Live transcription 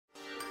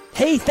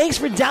Hey, thanks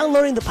for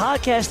downloading the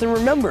podcast. And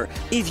remember,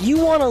 if you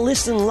want to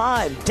listen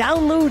live,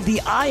 download the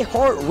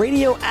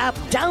iHeartRadio app,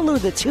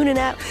 download the TuneIn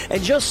app,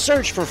 and just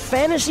search for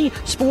Fantasy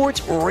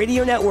Sports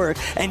Radio Network,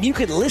 and you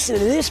can listen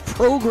to this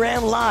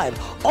program live.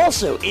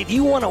 Also, if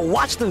you want to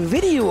watch the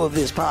video of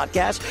this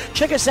podcast,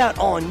 check us out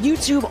on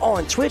YouTube,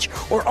 on Twitch,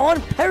 or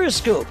on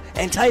Periscope,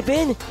 and type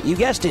in, you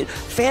guessed it,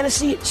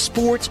 Fantasy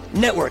Sports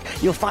Network.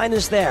 You'll find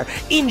us there.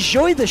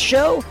 Enjoy the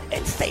show,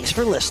 and thanks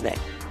for listening.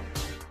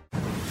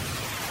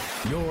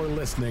 You're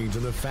listening to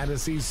the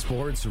Fantasy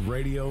Sports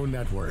Radio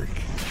Network.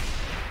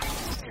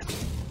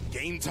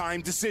 Game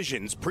Time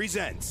Decisions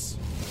presents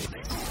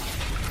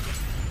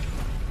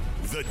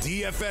the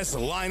DFS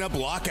Lineup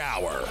Lock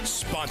Hour,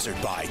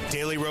 sponsored by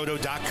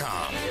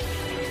DailyRoto.com.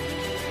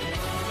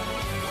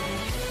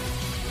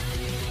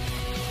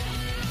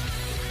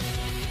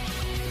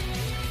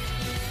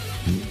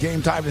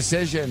 Game Time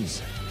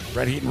Decisions,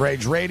 Red Heat and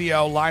Rage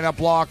Radio, Lineup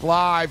Lock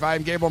Live.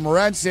 I'm Gabriel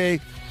Morency.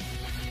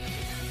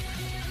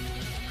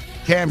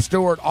 Cam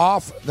Stewart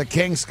off. The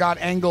King, Scott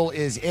Engel,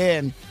 is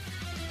in.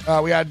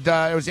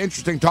 It was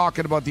interesting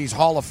talking about the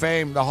Hall of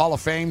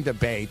Fame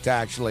debate,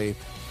 actually.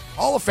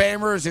 Hall of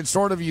Famers, it's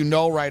sort of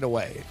right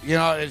away.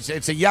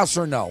 It's a yes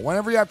or no.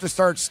 Whenever you have to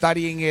start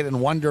studying it and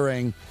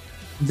wondering,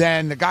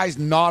 then the guy's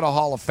not a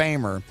Hall of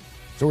Famer.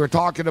 So we're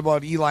talking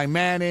about Eli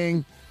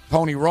Manning,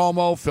 Tony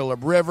Romo,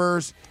 Phillip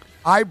Rivers.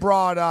 I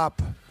brought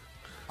up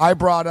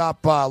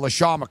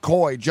LaShawn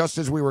McCoy just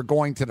as we were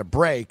going to the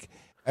break.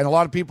 And a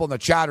lot of people in the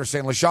chat are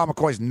saying LaShawn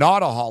McCoy is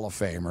not a Hall of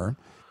Famer.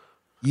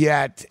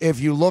 Yet, if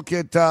you look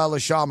at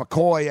LaShawn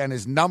McCoy and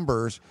his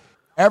numbers,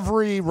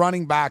 every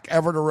running back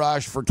ever to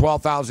rush for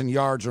 12,000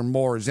 yards or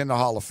more is in the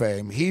Hall of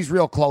Fame. He's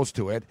real close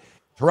to it.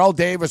 Terrell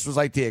Davis was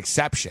like the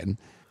exception.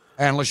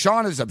 And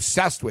LaShawn is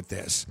obsessed with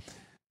this.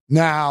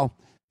 Now,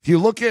 if you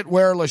look at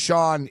where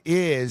LaShawn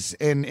is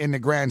in the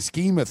grand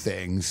scheme of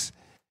things,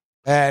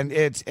 and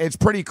it's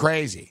pretty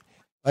crazy.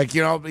 He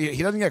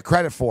doesn't get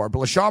credit for it, but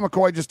LaShawn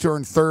McCoy just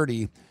turned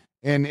 30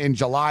 in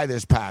July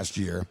this past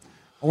year.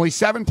 Only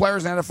 7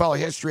 players in NFL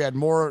history had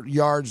more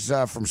yards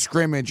from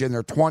scrimmage in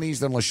their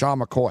 20s than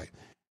LaShawn McCoy.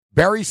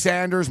 Barry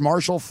Sanders,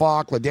 Marshall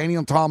Faulk,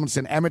 LaDainian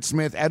Tomlinson, Emmitt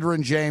Smith,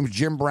 Edgerrin James,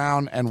 Jim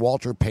Brown, and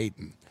Walter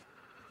Payton.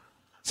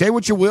 Say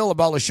what you will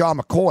about LaShawn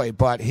McCoy,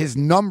 but his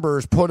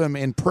numbers put him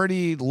in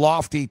pretty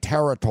lofty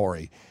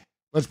territory.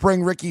 Let's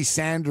bring Ricky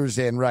Sanders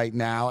in right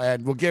now,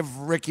 and we'll give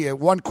Ricky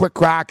one quick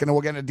crack, and then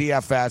we'll get into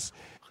DFS.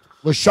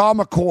 LaShawn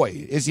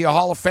McCoy, is he a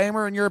Hall of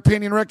Famer in your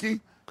opinion,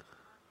 Ricky?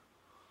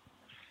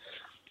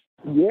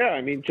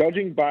 Yeah,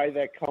 judging by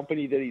that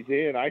company that he's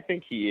in, I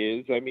think he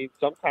is.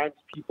 Sometimes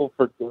people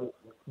forget.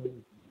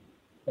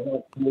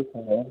 Like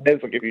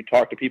if you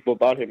talk to people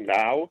about him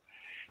now,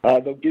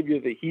 they'll give you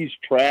the he's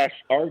trash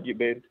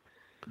argument,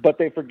 but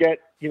they forget,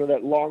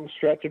 that long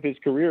stretch of his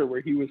career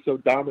where he was so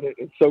dominant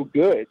and so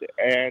good.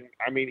 And,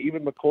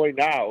 even McCoy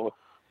now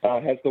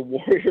has the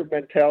warrior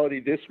mentality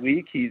this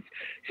week. He's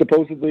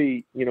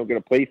supposedly, going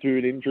to play through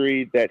an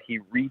injury that he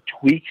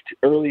retweaked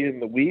early in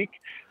the week.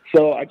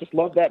 So I just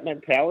love that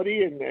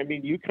mentality. And,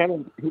 you I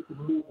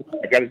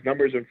got his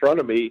numbers in front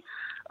of me.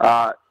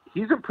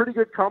 He's in pretty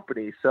good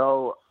company.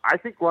 So I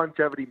think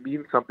longevity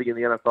means something in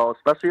the NFL,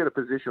 especially at a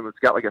position that's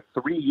got like a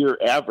 3-year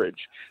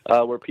average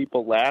where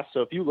people last. So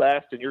if you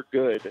last and you're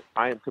good,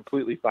 I am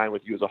completely fine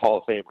with you as a Hall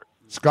of Famer.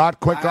 Scott,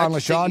 quick on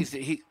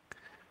LaShawn.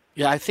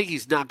 I think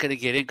he's not going to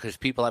get in because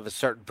people have a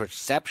certain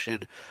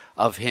perception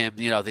of him.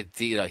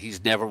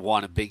 He's never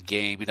won a big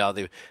game.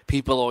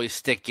 People always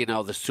stick,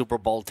 the Super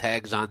Bowl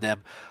tags on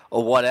them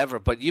or whatever.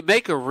 But you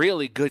make a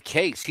really good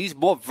case. He's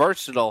more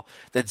versatile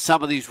than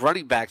some of these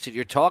running backs that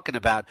you're talking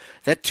about.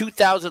 That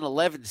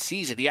 2011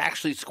 season, he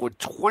actually scored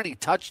 20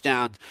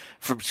 touchdowns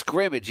from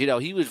scrimmage.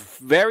 He was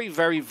very,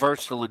 very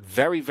versatile and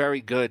very,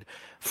 very good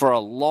for a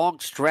long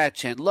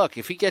stretch. And look,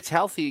 if he gets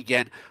healthy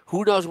again,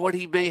 who knows what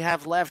he may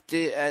have left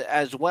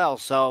as well.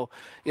 So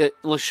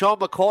LaShawn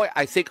McCoy,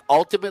 I think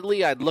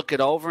ultimately I'd look it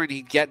over and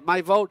he'd get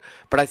my vote.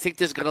 But I think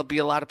there's going to be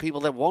a lot of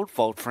people that won't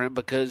vote for him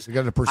because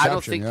I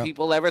don't think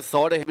people ever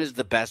thought of him as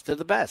the best of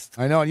the best.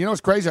 I know. And what's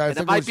crazy? I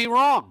think it might be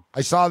wrong.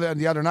 I saw that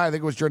the other night. I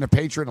think it was during the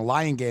Patriot and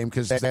Lion game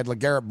because they had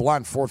LeGarrette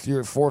Blount,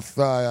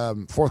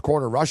 fourth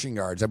quarter rushing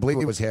yards. I believe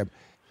it was him.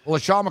 Well,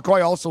 LaShawn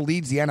McCoy also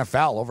leads the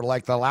NFL over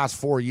the last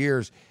 4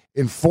 years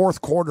in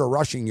fourth quarter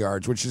rushing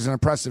yards, which is an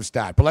impressive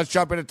stat. But let's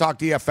jump in and talk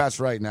DFS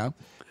right now.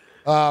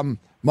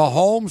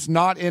 Mahomes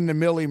not in the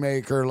Millie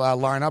Maker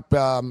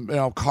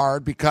lineup,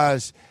 card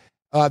because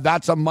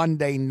that's a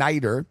Monday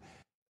nighter.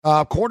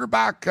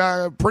 Quarterback,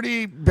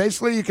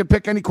 basically you could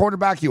pick any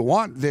quarterback you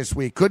want this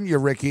week, couldn't you,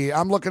 Ricky?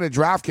 I'm looking at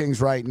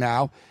DraftKings right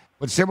now,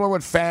 but similar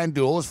with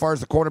FanDuel as far as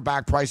the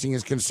quarterback pricing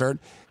is concerned.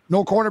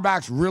 No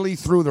quarterbacks really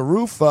through the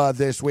roof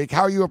this week.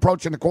 How are you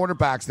approaching the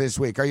quarterbacks this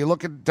week? Are you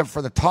looking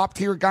for the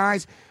top-tier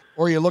guys,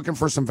 or are you looking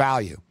for some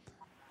value?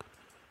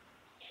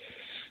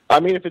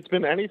 If it's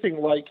been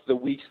anything like the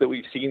weeks that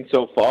we've seen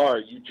so far,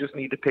 you just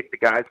need to pick the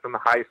guys from the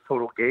highest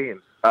total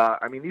games.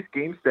 These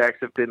game stacks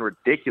have been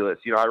ridiculous.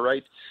 I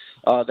write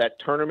that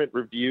tournament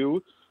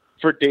review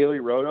for Daily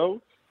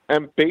Roto,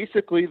 And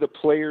basically the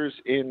players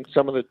in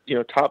some of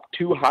the top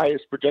 2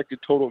 highest projected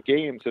total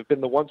games have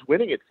been the ones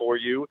winning it for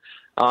you.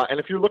 And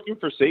if you're looking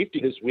for safety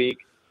this week,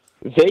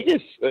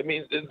 Vegas, I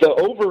mean, the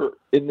over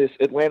in this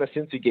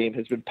Atlanta-Cincy game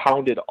has been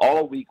pounded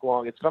all week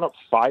long. It's gone up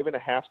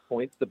 5.5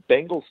 points. The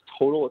Bengals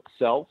total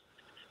itself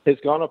has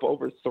gone up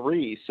over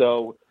 3.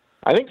 So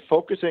I think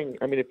focusing,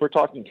 I mean, if we're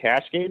talking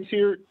cash games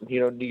here,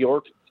 New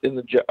York in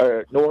the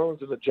New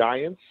Orleans and the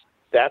Giants,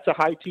 that's a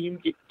high team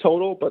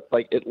total. But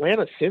like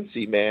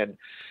Atlanta-Cincy, man,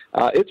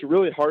 it's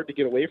really hard to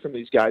get away from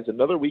these guys.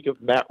 Another week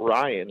of Matt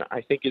Ryan, I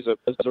think, is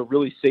a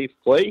really safe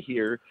play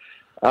here.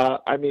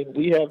 I mean,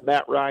 we have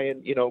Matt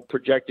Ryan,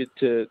 projected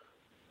to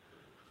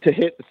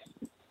hit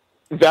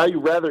value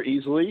rather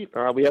easily.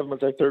 We have him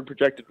as our 3rd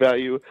projected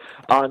value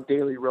on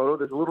Daily Roto.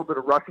 There's a little bit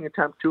of rushing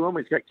attempt to him.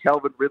 He's got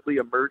Calvin Ridley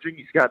emerging.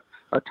 He's got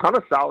a ton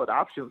of solid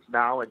options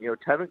now, and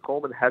Tevin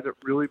Coleman hasn't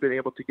really been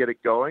able to get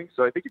it going.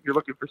 So I think if you're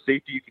looking for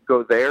safety, you can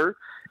go there.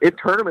 In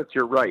tournaments,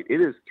 you're right.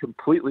 It is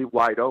completely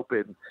wide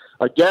open.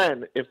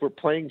 Again, if we're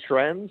playing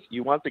trends,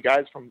 you want the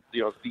guys from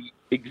the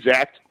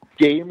exact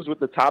games with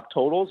the top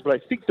totals, but I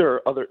think there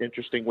are other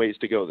interesting ways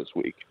to go this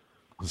week.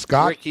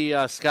 Scott? Ricky,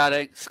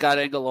 Scott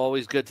Engel,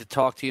 always good to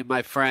talk to you,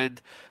 my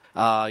friend.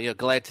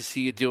 Glad to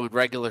see you doing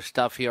regular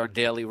stuff here on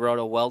Daily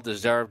Roto, well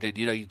deserved. And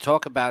you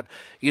talk about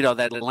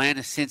that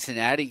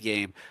Atlanta-Cincinnati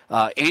game.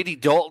 Andy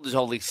Dalton's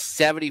only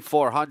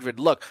 7,400.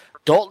 Look,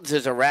 Dalton's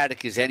as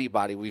erratic as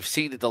anybody. We've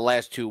seen it the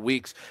last 2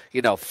 weeks.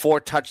 4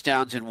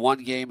 touchdowns in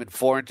one game and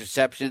 4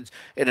 interceptions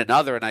in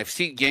another. And I've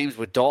seen games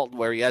with Dalton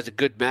where he has a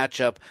good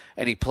matchup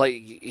and he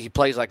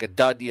plays like a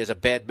dud. He has a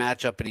bad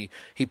matchup and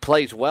he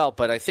plays well.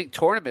 But I think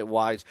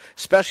tournament-wise,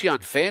 especially on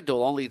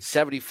FanDuel, only at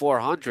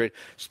 7,400,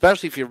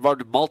 especially if you're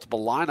running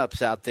multiple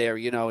lineups out there,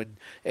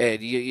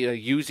 and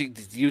using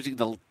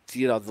the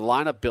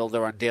lineup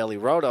builder on Daily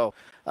Roto,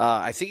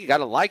 I think you got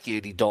to like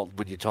Andy Dalton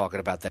when you're talking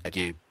about that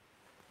game.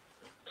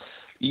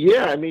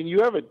 Yeah, I mean,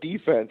 you have a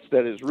defense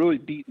that is really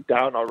beaten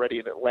down already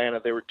in Atlanta.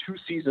 There were 2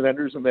 season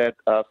enders in that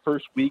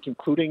first week,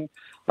 including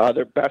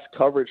their best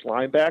coverage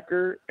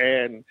linebacker.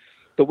 And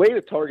the way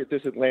to target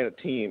this Atlanta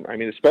team, I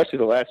mean, especially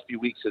the last few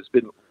weeks, has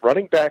been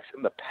running backs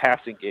in the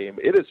passing game.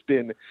 It has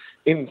been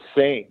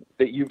insane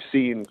that you've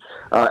seen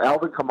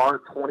Alvin Kamara,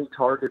 20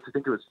 targets. I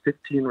think it was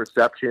 15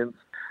 receptions.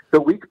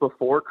 The week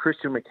before,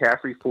 Christian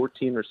McCaffrey,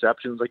 14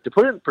 receptions. Like, to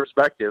put it in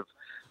perspective,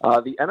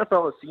 the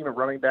NFL has seen a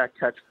running back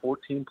catch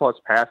 14-plus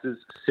passes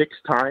 6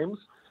 times.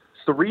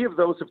 3 of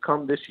those have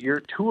come this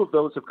year. 2 of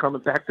those have come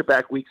in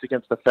back-to-back weeks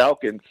against the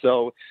Falcons.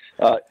 So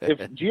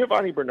if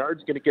Giovanni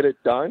Bernard's going to get it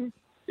done,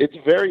 it's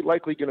very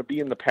likely going to be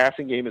in the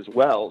passing game as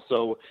well.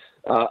 So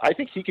I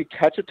think he could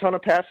catch a ton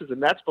of passes,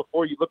 and that's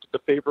before you look at the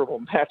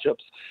favorable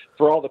matchups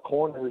for all the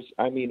corners.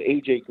 I mean,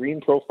 A.J. Green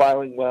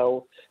profiling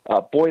well.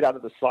 Boyd out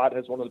of the slot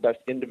has one of the best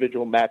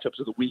individual matchups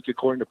of the week,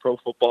 according to Pro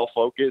Football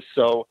Focus.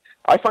 So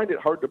I find it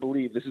hard to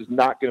believe this is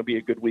not going to be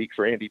a good week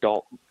for Andy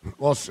Dalton.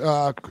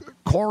 Well,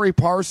 Corey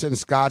Parsons,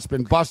 Scott's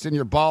been busting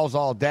your balls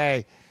all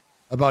day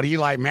about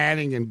Eli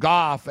Manning and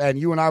Goff, and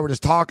you and I were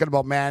just talking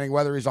about Manning,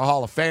 whether he's a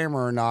Hall of Famer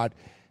or not.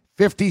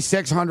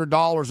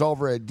 $5,600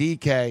 over at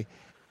DK.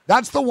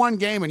 That's the one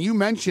game, and you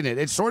mentioned it.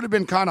 It's sort of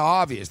been kind of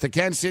obvious. The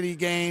Kansas City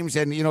games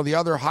and the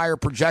other higher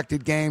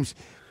projected games.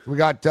 We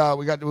got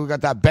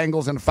that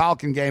Bengals and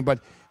Falcon game. But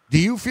do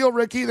you feel,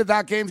 Ricky,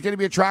 that game's going to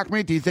be a track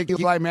meet? Do you think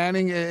Eli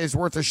Manning is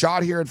worth a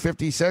shot here at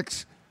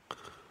 56?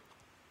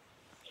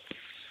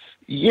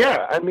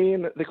 Yeah, I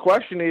mean, the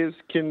question is,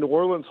 can New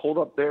Orleans hold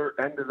up their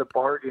end of the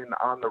bargain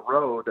on the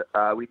road?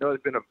 We know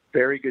they've been a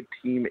very good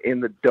team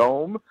in the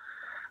Dome.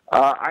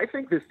 I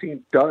think this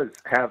team does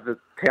have the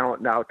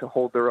talent now to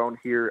hold their own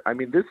here. I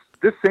mean, this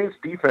Saints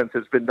defense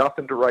has been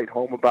nothing to write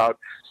home about.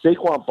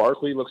 Saquon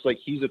Barkley looks like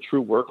he's a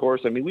true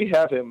workhorse. I mean, we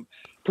have him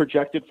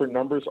projected for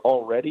numbers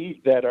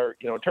already that are,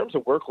 in terms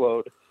of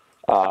workload,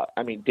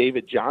 I mean,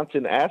 David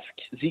Johnson-esque,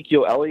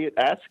 Ezekiel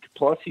Elliott-esque,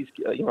 plus he's,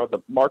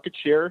 the market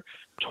share,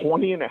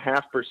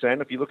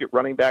 20.5%. If you look at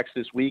running backs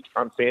this week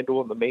on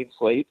FanDuel and the main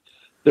slate,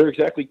 there are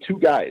exactly 2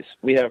 guys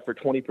we have for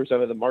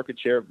 20% of the market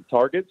share of the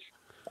targets.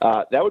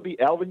 That would be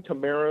Alvin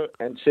Kamara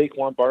and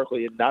Saquon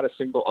Barkley and not a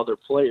single other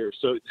player.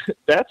 So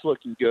that's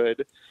looking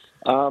good.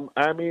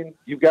 I mean,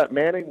 you've got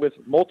Manning with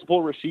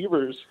multiple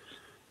receivers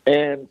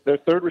and their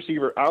third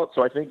receiver out.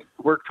 So I think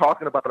we're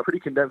talking about a pretty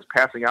condensed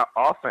passing out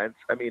offense.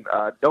 I mean,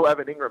 no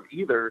Evan Ingram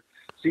either.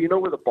 So you know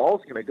where the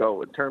ball's going to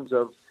go in terms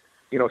of,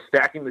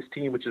 stacking this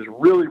team, which is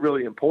really,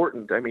 really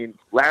important. I mean,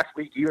 last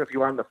week, even if you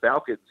were on the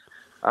Falcons,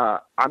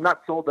 I'm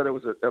not sold that it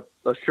was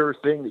a sure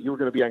thing that you were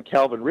going to be on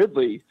Calvin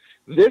Ridley.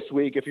 This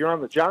week, if you're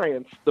on the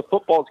Giants, the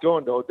football's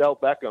going to Odell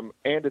Beckham,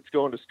 and it's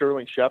going to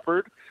Sterling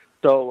Shepard.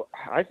 So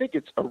I think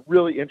it's a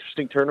really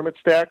interesting tournament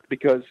stack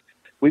because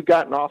we've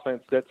got an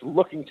offense that's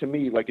looking to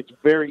me like it's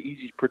very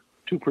easy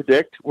to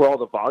predict where all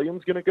the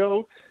volume's going to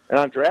go. And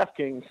on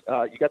DraftKings,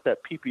 you got that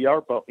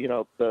PPR,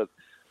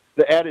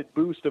 the added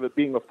boost of it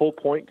being a full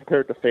point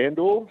compared to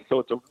FanDuel. So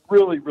it's a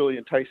really, really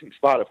enticing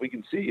spot if we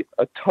can see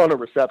a ton of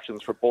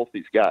receptions for both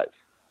these guys.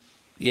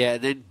 Yeah,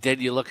 then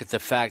you look at the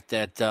fact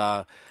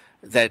that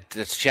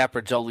that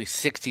Shepard's only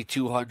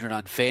 6,200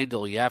 on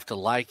FanDuel. You have to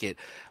like it.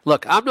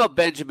 Look, I'm no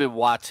Benjamin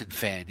Watson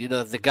fan. You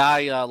know, the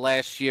guy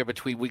last year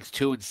between weeks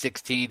 2 and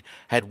 16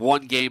 had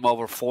one game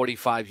over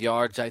 45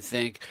 yards, I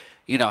think.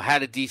 You know,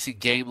 had a decent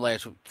game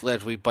last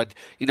week. But,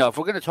 you know, if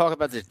we're going to talk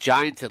about this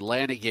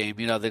Giants-Atlanta game,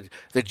 you know,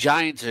 the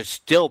Giants are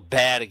still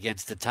bad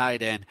against the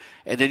tight end.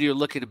 And then you're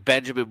looking at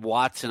Benjamin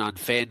Watson on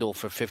FanDuel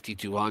for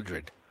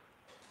 5,200.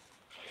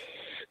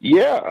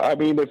 Yeah, I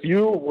mean, if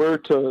you were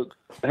to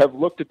have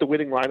looked at the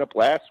winning lineup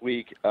last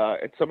week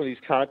at some of these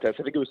contests,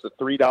 I think it was the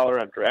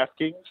 $3 on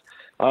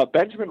DraftKings,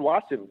 Benjamin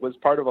Watson was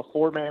part of a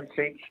four-man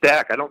Saints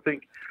stack. I don't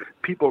think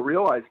people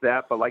realize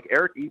that, but like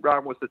Eric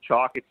Ebron was the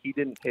chalk and he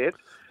didn't hit.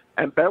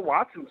 And Ben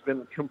Watson's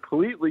been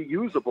completely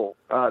usable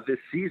this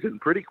season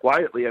pretty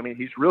quietly. I mean,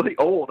 he's really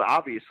old,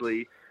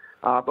 obviously,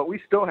 but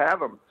we still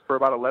have him for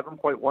about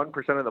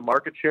 11.1% of the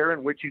market share,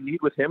 and what you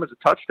need with him is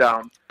a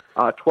touchdown,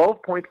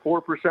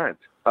 12.4%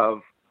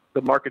 of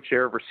the market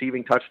share of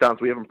receiving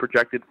touchdowns we have him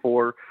projected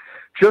for.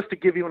 Just to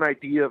give you an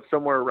idea of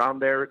somewhere around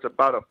there, it's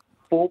about a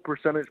full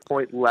percentage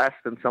point less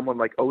than someone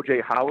like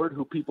O.J. Howard,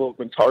 who people have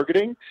been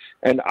targeting.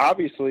 And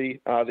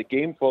obviously, the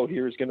game flow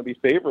here is going to be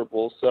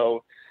favorable.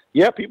 So,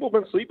 yeah, people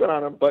have been sleeping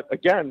on him. But,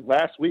 again,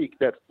 last week,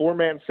 that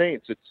four-man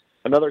Saints, it's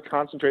another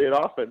concentrated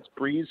offense.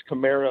 Breeze,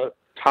 Kamara,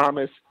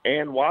 Thomas,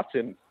 and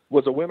Watson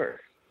was a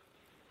winner.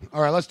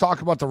 All right, let's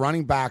talk about the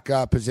running back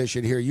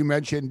position here. You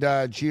mentioned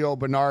Gio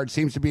Bernard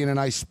seems to be in a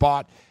nice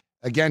spot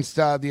against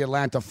the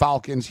Atlanta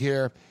Falcons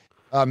here.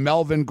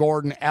 Melvin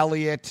Gordon,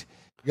 Elliott,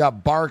 you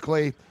got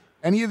Barkley.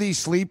 Any of these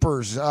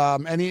sleepers,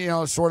 any,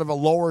 sort of a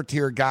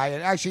lower-tier guy.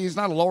 And actually, he's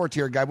not a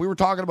lower-tier guy. We were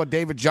talking about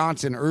David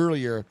Johnson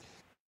earlier.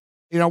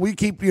 We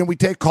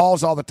take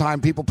calls all the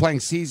time, people playing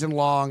season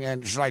long,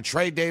 and should I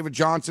trade David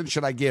Johnson?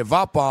 Should I give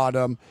up on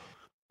him?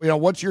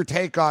 What's your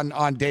take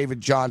on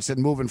David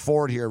Johnson moving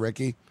forward here,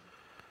 Ricky?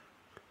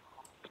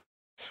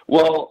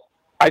 Well,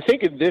 I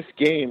think in this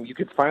game you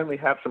could finally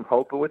have some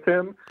hope with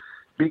him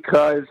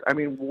because, I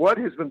mean, what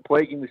has been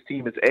plaguing this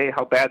team is, A,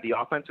 how bad the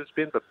offense has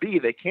been, but B,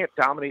 they can't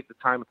dominate the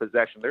time of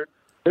possession.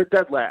 They're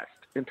dead last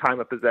in time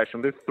of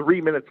possession. They're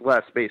 3 minutes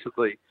less,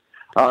 basically,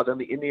 than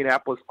the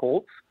Indianapolis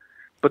Colts.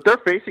 But they're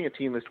facing a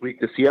team this week,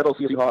 the Seattle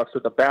Seahawks,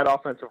 with a bad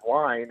offensive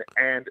line,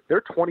 and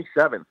they're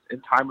 27th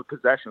in time of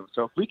possession.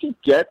 So if we can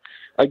get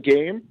a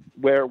game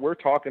where we're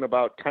talking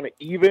about kind of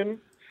even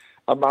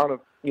amount of,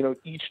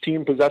 each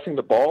team possessing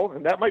the ball,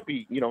 and that might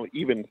be,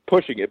 even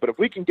pushing it. But if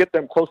we can get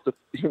them close to,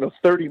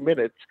 30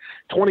 minutes,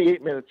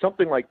 28 minutes,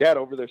 something like that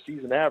over their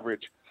season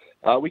average,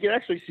 we can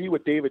actually see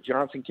what David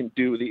Johnson can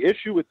do. The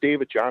issue with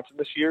David Johnson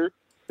this year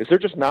is they're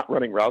just not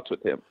running routes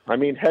with him. I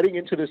mean, heading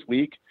into this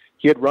week,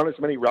 he had run as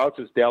many routes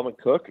as Dalvin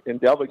Cook,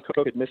 and Dalvin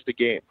Cook had missed a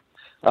game.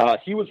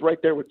 He was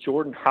right there with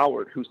Jordan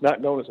Howard, who's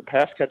not known as a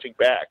pass-catching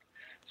back.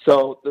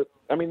 So,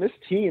 this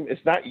team is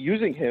not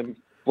using him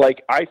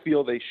like I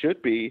feel they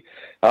should be.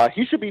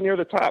 He should be near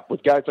the top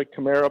with guys like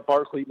Kamara,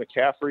 Barkley,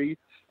 McCaffrey,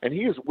 and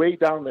he is way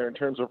down there in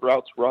terms of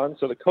routes run.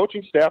 So the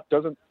coaching staff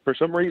doesn't, for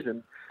some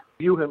reason,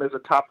 view him as a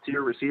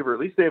top-tier receiver. At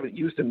least they haven't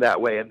used him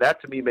that way, and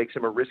that to me makes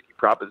him a risky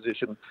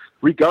proposition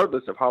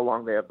regardless of how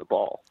long they have the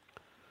ball.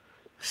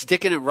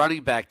 Sticking at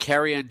running back,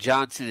 Kerryon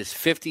Johnson is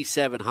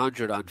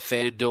 5,700 on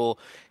FanDuel.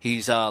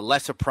 He's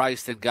lesser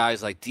priced than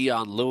guys like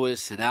Dion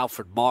Lewis and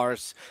Alfred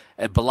Morris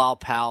and Bilal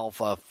Powell.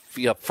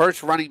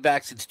 First running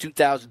back since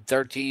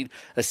 2013,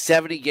 a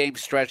 70-game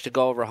stretch to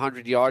go over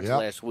 100 yards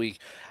last week.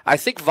 I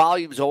think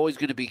volume is always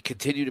going to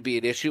continue to be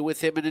an issue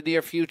with him in the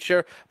near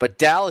future, but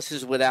Dallas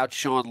is without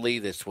Sean Lee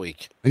this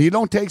week. And you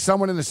don't take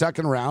someone in the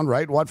second round,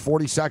 right?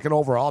 42nd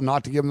overall,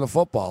 not to give him the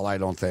football, I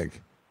don't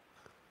think.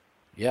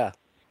 Yeah.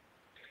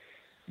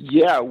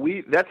 Yeah,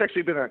 that's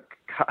actually been a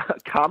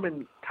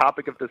common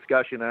topic of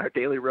discussion in our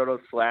Daily Roto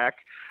Slack.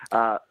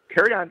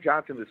 Kerryon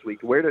Johnson this week,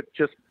 where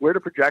to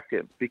project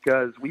him,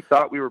 because we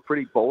thought we were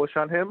pretty bullish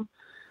on him,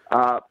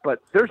 but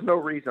there's no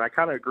reason. I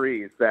kind of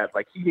agree is that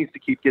he needs to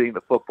keep getting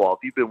the football. If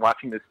you've been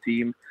watching this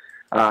team,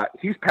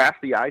 he's passed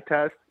the eye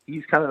test.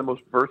 He's kind of the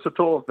most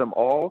versatile of them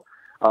all.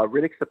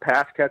 Riddick's the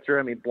pass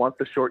catcher. Blunt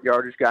the short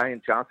yardage guy,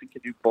 and Johnson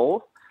can do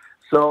both.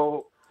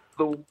 So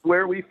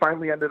where we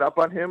finally ended up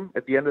on him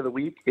at the end of the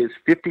week is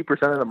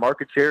 50% of the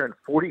market share and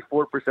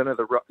 44% of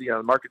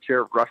the market share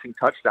of rushing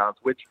touchdowns,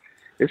 which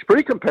is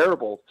pretty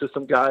comparable to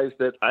some guys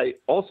that I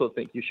also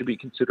think you should be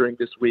considering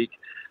this week.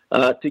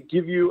 To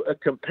give you a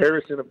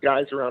comparison of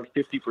guys around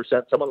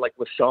 50%, someone like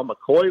LaShawn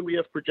McCoy we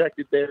have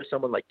projected there,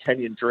 someone like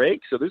Kenyon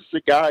Drake. So this is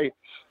a guy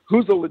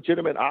who's a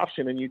legitimate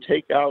option, and you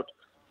take out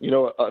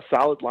a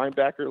solid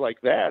linebacker like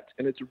that,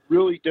 and it's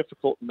really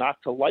difficult not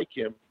to like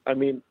him.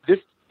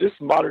 This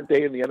modern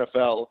day in the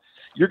NFL,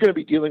 you're going to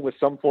be dealing with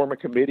some form of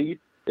committee.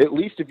 At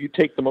least if you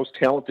take the most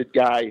talented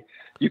guy,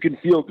 you can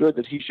feel good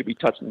that he should be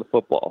touching the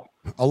football.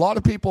 A lot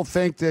of people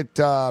think that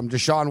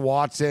Deshaun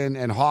Watson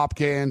and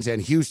Hopkins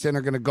and Houston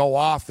are going to go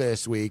off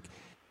this week.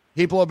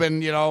 People have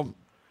been,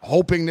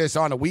 hoping this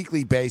on a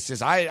weekly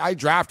basis. I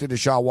drafted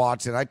Deshaun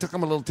Watson. I took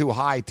him a little too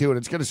high, too, and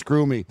it's going to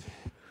screw me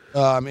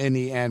in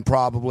the end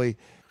probably.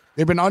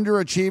 They've been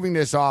underachieving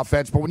this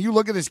offense, but when you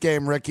look at this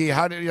game, Ricky,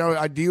 how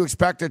do you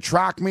expect a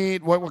track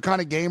meet? What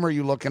kind of game are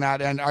you looking at?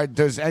 And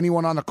does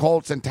anyone on the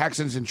Colts and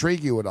Texans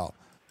intrigue you at all?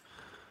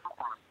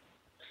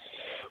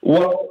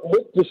 Well,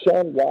 with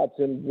Deshaun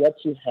Watson, what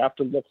you have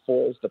to look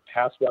for is the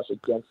pass rush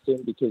against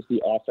him because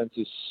the offense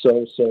is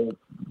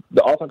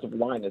the offensive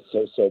line is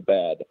so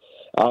bad.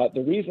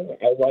 The reason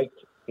I liked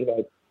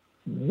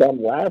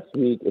them last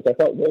week is I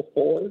thought Will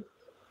Fuller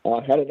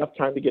had enough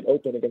time to get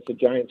open against a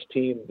Giants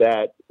team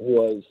that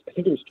was, I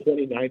think it was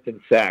 29th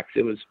in sacks.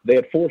 They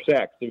had 4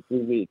 sacks through 3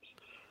 weeks.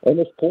 And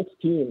this Colts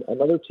team,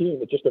 another team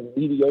with just a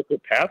mediocre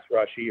pass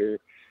rush here.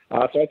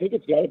 So I think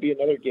it's got to be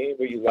another game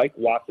where you like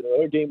Watson,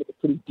 another game with a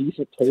pretty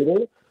decent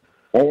total,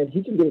 and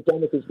he can get it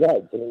done with his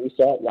legs. I mean, we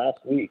saw it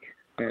last week.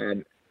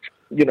 And,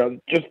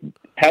 just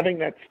having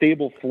that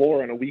stable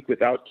floor in a week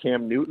without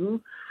Cam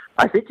Newton,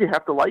 I think you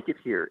have to like it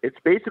here. It's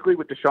basically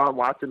with Deshaun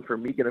Watson for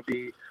me going to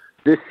be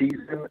this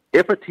season.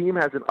 If a team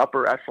has an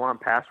upper echelon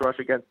pass rush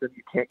against him,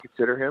 you can't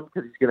consider him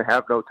because he's going to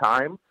have no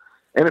time.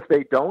 And if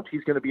they don't,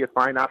 he's going to be a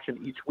fine option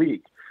each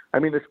week. I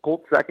mean, this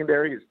Colts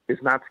secondary is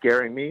not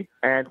scaring me,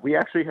 and we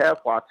actually have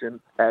Watson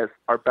as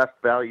our best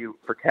value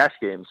for cash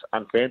games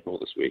on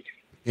FanDuel this week.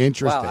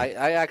 Interesting. Well,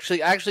 I actually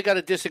got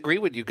to disagree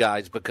with you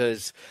guys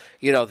because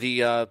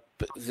the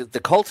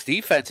Colts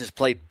defense has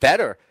played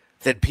better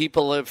than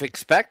people have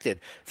expected.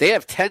 They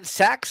have 10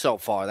 sacks so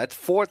far. That's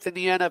 4th in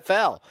the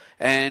NFL.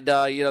 And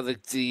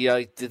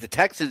the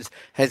Texans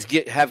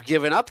have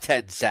given up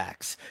 10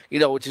 sacks,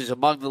 which is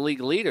among the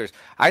league leaders.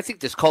 I think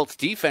this Colts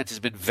defense has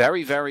been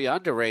very, very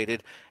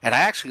underrated, and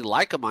I actually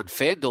like them on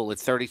FanDuel at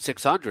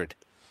 3,600.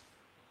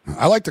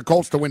 I like the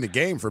Colts to win the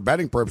game for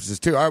betting purposes,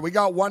 too. All right, we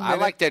got 1 minute. I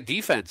like their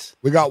defense.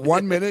 We got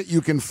 1 minute.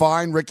 You can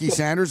find Ricky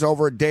Sanders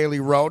over at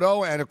Daily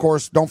Roto. And, of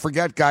course, don't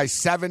forget, guys,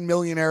 7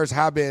 millionaires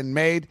have been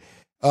made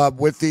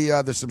with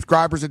the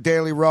subscribers at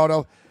Daily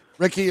Roto.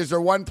 Ricky, is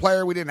there one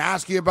player we didn't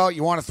ask you about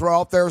you want to throw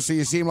out there so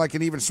you seem like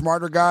an even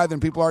smarter guy than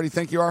people already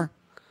think you are?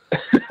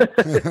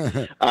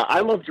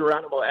 I love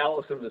Geronimo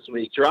Allison this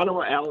week.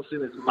 Geronimo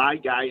Allison is my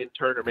guy in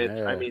tournaments.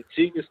 Yeah. I mean,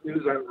 seeing this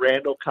news on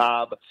Randall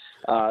Cobb,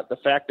 the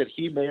fact that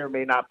he may or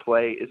may not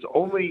play is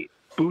only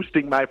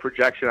boosting my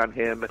projection on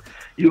him.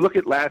 You look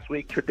at last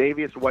week,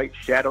 Tre'Davious White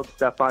shadowed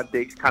Stephon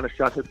Diggs, kind of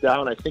shut him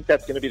down. I think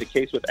that's going to be the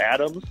case with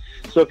Adams.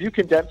 So if you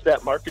condense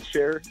that market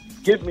share,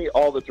 give me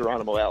all the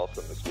Geronimo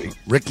Allison this week.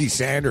 Ricky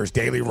Sanders,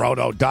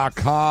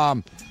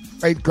 dailyroto.com.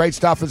 Great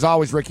stuff as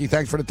always, Ricky.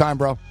 Thanks for the time,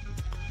 bro.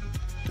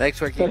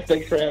 Thanks, Ricky.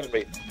 Thanks for having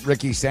me.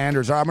 Ricky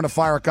Sanders. All right, I'm going to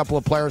fire a couple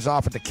of players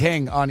off at the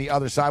King on the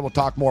other side. We'll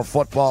talk more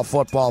football.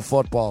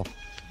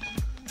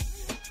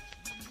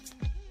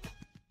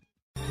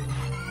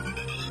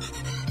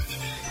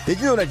 Did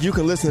you know that you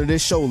can listen to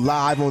this show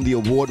live on the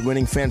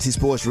award-winning Fantasy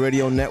Sports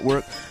Radio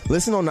Network?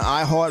 Listen on the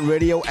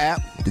iHeartRadio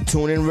app, the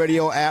TuneIn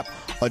Radio app,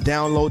 or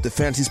download the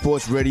Fantasy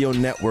Sports Radio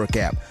Network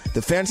app.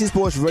 The Fantasy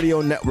Sports Radio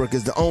Network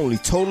is the only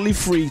totally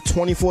free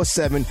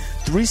 24/7,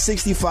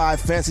 365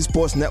 Fantasy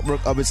Sports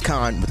Network of its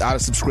kind without a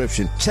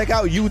subscription. Check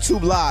out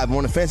YouTube Live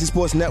on the Fantasy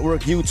Sports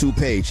Network YouTube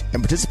page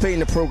and participate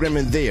in the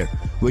programming there,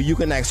 where you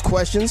can ask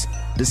questions,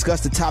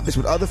 discuss the topics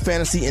with other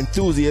fantasy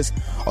enthusiasts,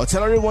 or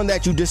tell everyone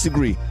that you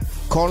disagree.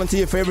 Call into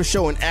your favorite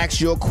show and ask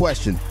your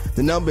question.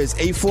 The number is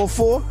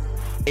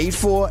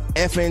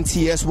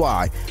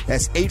 844-84-FNTSY.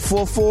 That's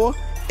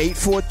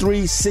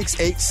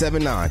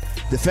 844-843-6879.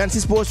 The Fantasy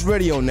Sports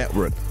Radio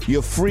Network,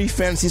 your free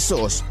fantasy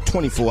source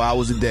 24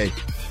 hours a day.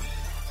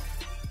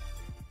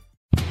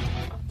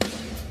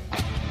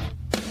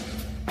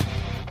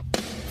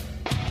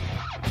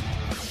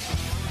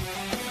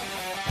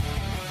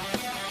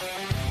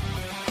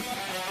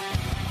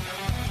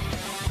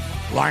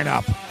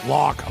 Lineup,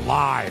 lock,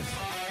 live.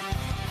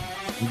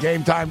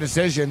 Game time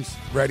decisions.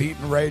 Red Heat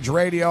and Rage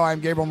Radio. I'm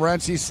Gabriel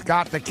Morency.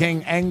 Scott the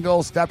King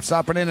Engel steps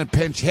up and in and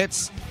pinch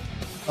hits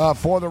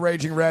for the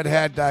Raging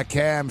Redhead,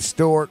 Cam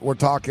Stewart. We're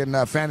talking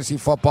fantasy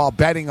football,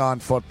 betting on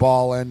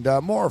football, and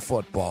more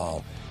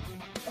football.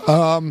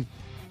 I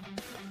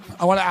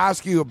want to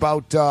ask you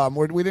about,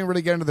 we didn't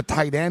really get into the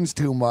tight ends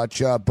too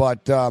much,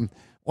 but I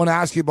want to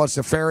ask you about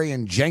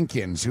Safarian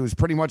Jenkins, who's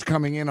pretty much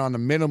coming in on the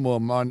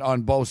minimum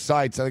on both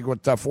sites. I think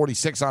with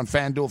 46 on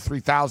FanDuel,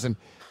 3,000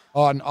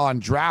 on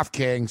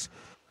DraftKings.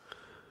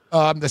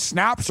 The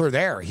snaps are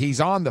there. He's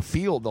on the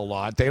field a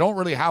lot. They don't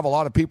really have a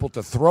lot of people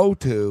to throw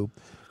to.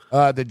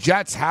 The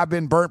Jets have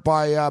been burnt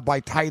by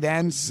tight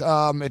ends.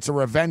 It's a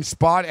revenge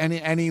spot.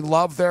 Any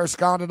love there,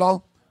 Scott, at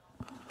all?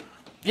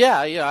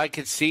 Yeah, I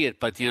can see it.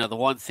 But, the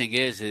one thing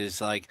is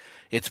like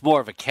it's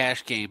more of a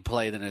cash game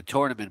play than a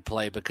tournament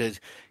play because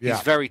he's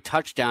very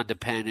touchdown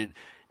dependent,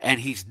 and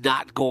he's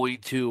not going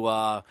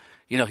to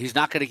he's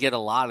not going to get a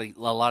lot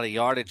of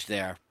yardage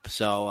there.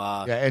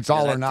 So it's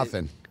all or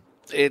nothing.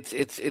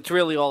 It's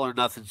really all or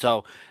nothing.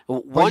 So,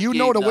 to win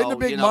the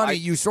big money,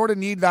 you sort of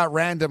need that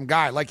random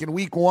guy. Like in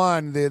week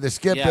one, the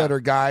skip hitter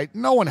guy.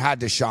 No one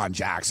had Deshaun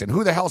Jackson.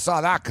 Who the hell saw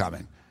that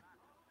coming?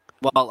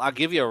 Well, I'll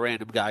give you a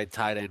random guy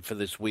tight end for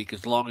this week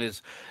as long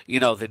as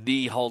the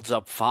knee holds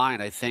up fine.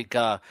 I think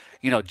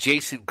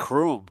Jason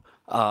Kroom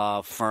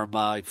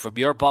from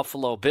your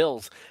Buffalo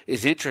Bills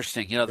is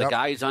interesting. You know, the Yep.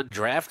 guy is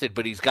undrafted,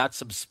 but he's got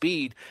some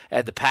speed,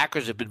 and the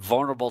Packers have been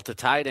vulnerable to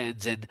tight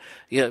ends. And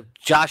you know,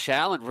 Josh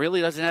Allen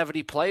really doesn't have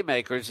any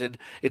playmakers, and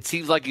it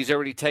seems like he's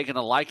already taken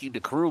a liking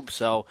to Kroom.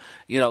 So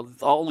you know,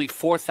 only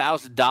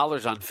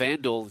 $4,000 on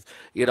FanDuel.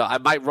 You know, I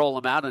might roll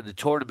him out in a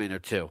tournament or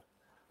two.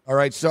 All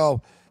right,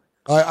 so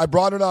I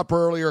brought it up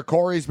earlier.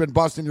 Corey's been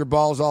busting your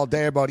balls all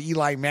day about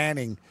Eli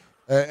Manning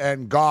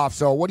and Goff.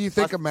 So what do you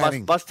think of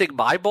Manning? Busting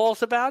my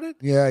balls about it?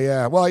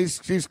 Yeah. Well,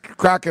 he's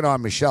cracking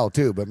on Michelle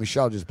too, but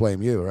Michelle just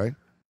blamed you, right?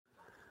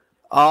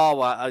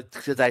 Oh,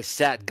 because I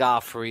sat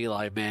Goff for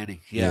Eli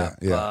Manning. Yeah.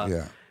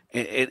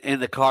 In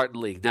the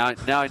Carton League. Now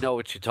I know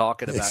what you're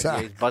talking about.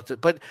 Exactly.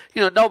 But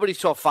you know, nobody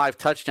saw 5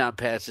 touchdown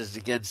passes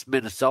against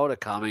Minnesota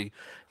coming.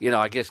 You know,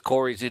 I guess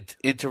Corey's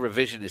into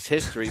revisionist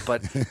history,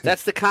 but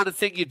that's the kind of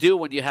thing you do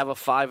when you have a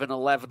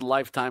 5-11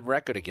 lifetime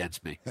record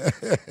against me.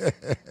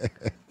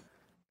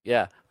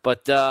 Yeah,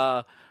 but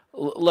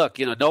look,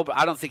 you know,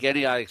 I don't think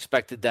anybody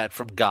expected that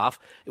from Goff.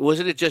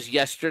 Wasn't it just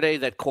yesterday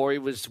that Corey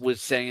was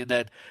saying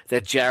that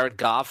Jared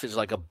Goff is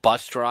like a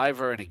bus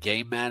driver and a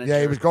game manager?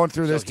 Yeah, he was going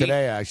through this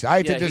today, actually. I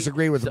had to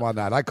disagree with him on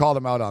that. I called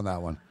him out on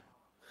that one.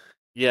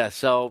 Yeah,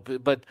 so,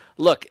 but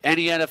look,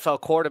 any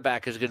NFL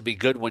quarterback is going to be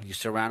good when you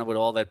surround him with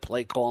all that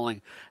play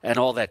calling and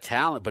all that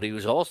talent, but he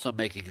was also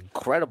making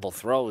incredible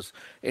throws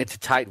into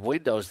tight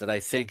windows that I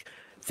think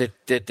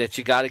that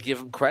you got to give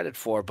him credit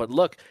for. But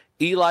look,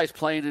 Eli's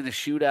playing in a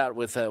shootout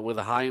with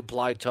a high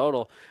implied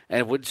total,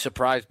 and it wouldn't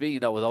surprise me, you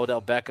know, with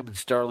Odell Beckham and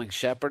Sterling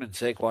Shepard and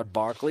Saquon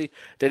Barkley,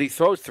 that he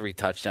throws 3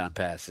 touchdown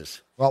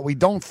passes. Well, we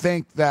don't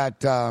think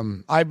that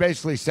I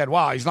basically said,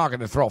 well, he's not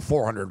going to throw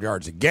 400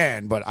 yards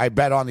again, but I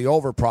bet on the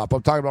over prop.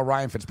 I'm talking about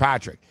Ryan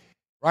Fitzpatrick.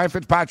 Ryan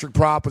Fitzpatrick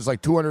prop was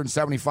like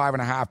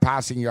 275.5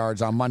 passing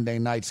yards on Monday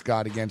night,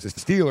 Scott, against the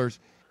Steelers.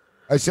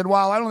 I said,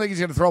 well, I don't think he's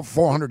going to throw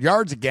 400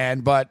 yards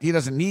again, but he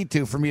doesn't need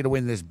to for me to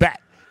win this bet.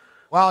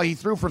 Well, he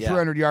threw for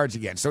 300 yards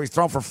again. So he's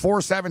thrown for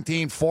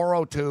 417,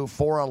 402,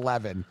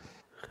 411.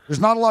 There's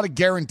not a lot of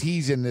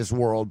guarantees in this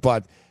world,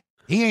 but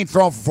he ain't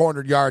thrown for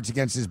 400 yards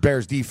against his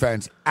Bears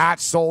defense at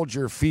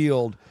Soldier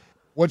Field.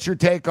 What's your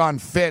take on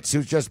Fitz,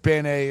 who's just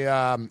been a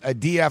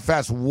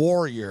DFS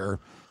warrior?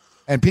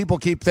 And people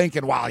keep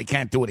thinking, wow, he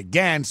can't do it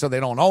again, so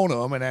they don't own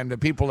him. And then the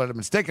people that have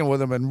been sticking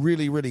with him and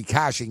really, really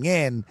cashing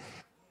in.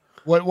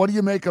 What do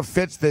you make of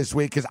Fitz this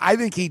week? Because I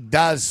think he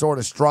does sort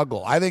of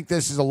struggle. I think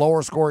this is a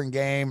lower scoring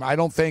game. I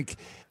don't think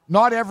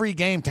not every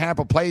game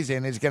Tampa plays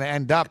in is going to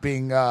end up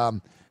being,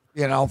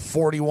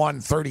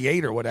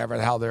 41-38 or whatever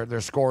the hell their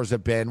scores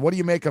have been. What do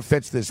you make of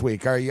Fitz this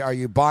week? Are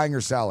you buying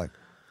or selling?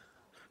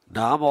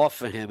 No, I'm off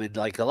for him. And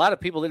like a lot of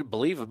people didn't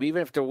believe him.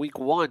 Even after week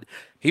 1,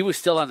 he was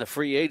still on the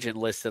free agent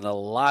list in a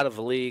lot of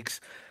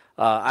leagues.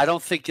 I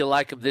don't think you'll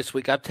like him this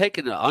week. I'm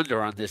taking the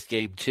under on this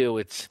game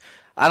too.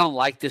 I don't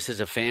like this as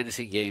a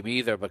fantasy game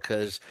either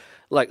because,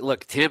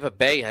 look, Tampa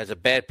Bay has a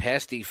bad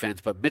pass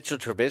defense, but Mitchell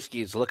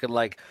Trubisky is looking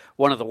like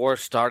one of the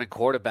worst starting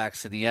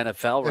quarterbacks in the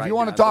NFL right now. If you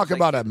want to talk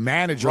about a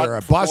manager or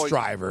a bus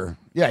driver,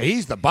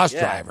 he's the bus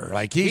driver.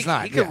 Like, he's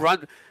not. He can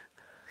run.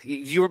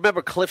 You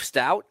remember Cliff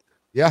Stout?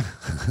 Yeah.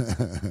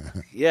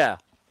 Yeah.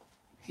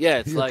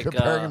 It's You're like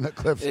comparing him to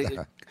Cliff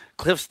Stout.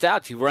 Cliff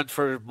Stout, he runs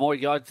for more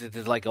yards.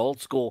 It's like old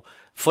school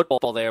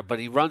football there, but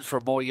he runs for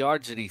more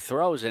yards than he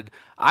throws, and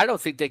I don't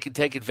think they can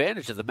take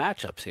advantage of the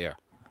matchups here.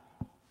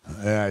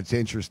 Yeah, it's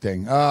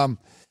interesting.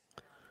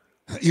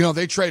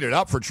 They traded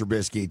up for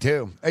Trubisky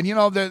too, and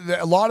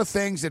a lot of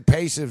things that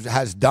Pace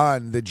has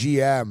done, the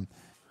GM,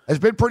 has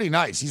been pretty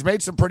nice. He's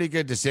made some pretty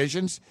good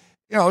decisions.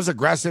 It was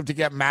aggressive to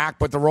get Mack,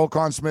 but the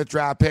Roquan Smith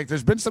draft pick.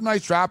 There's been some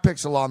nice draft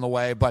picks along the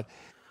way, but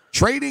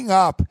trading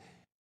up.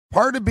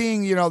 Part of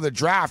being, the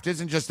draft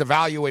isn't just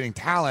evaluating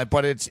talent,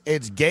 but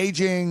it's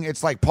gauging.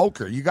 It's like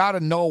poker. You got to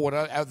know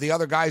what the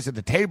other guys at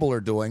the table are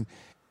doing,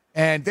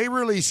 and they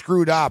really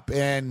screwed up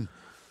in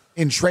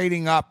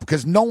trading up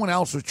because no one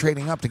else was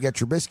trading up to get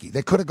Trubisky.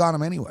 They could have got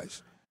him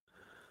anyways.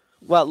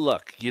 Well,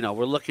 look,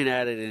 we're looking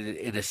at it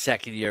in a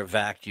second-year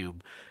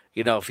vacuum.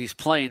 If he's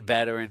playing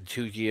better in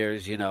 2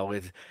 years,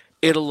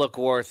 it'll look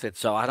worth it.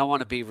 So I don't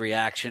want to be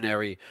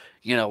reactionary.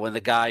 When the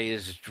guy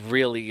is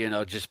really,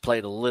 just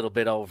played a little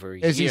bit over a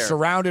year. Is he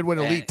surrounded with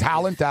elite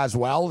talent as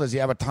well? Does he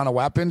have a ton of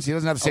weapons? He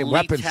doesn't have the same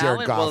weapons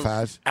Jared Goff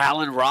has.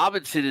 Allen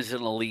Robinson is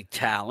an elite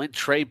talent.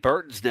 Trey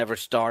Burton's never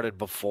started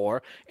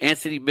before.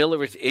 Anthony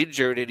Miller is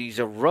injured, and he's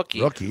a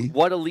rookie.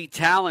 What elite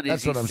talent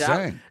is he? That's what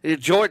I'm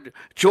saying.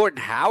 Jordan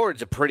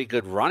Howard's a pretty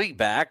good running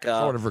back.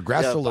 Sort of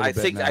regressed a little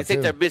bit now, I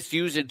think they're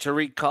misusing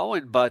Tariq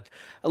Cohen, but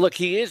look,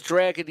 he is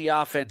dragging the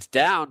offense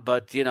down,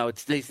 but,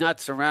 he's not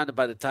surrounded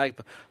by the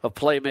type of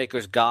playmakers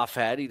Goff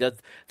had.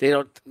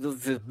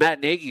 Matt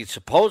Nagy is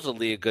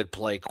supposedly a good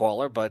play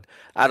caller, but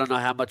I don't know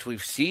how much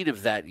we've seen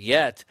of that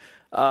yet.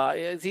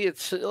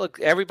 Look,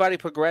 everybody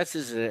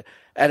progresses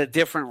at a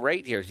different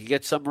rate here. You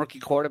get some rookie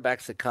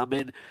quarterbacks that come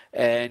in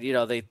and,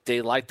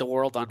 they light the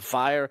world on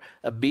fire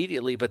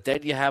immediately, but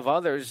then you have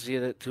others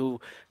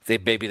who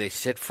they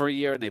sit for a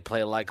year and they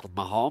play like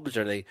Mahomes,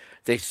 or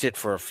they sit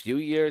for a few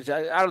years.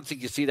 I don't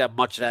think you see that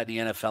much of that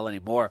in the NFL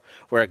anymore,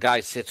 where a guy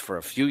sits for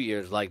a few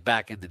years like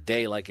back in the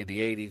day, like in the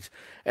 80s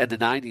and the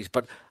 90s.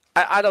 But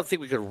I don't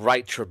think we could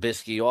write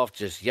Trubisky off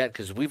just yet,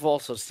 because we've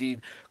also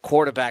seen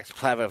quarterbacks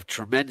have a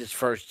tremendous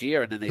first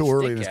year and then they too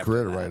early in stink his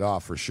career to that. write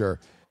off for sure.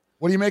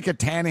 What do you make of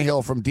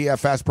Tannehill from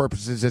DFS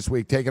purposes this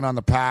week, taking on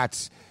the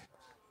Pats?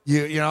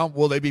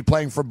 Will they be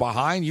playing from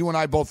behind? You and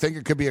I both think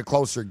it could be a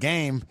closer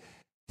game.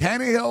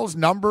 Tannehill's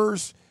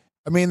numbers,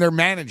 they're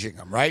managing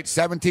them, right?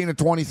 17 to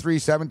 23,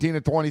 17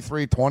 to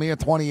 23, 20 to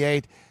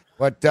 28.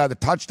 But the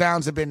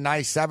touchdowns have been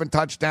nice. 7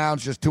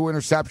 touchdowns, just 2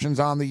 interceptions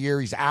on the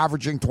year. He's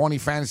averaging 20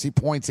 fantasy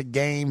points a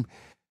game.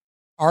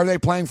 Are they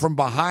playing from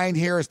behind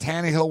here? Is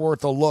Tannehill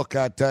worth a look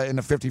at in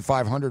the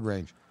 5,500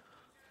 range?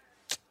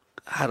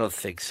 I don't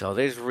think so.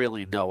 There's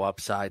really no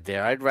upside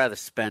there. I'd rather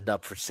spend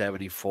up for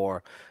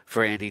 74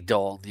 for Andy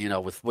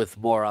Dalton, with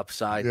more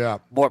upside,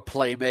 more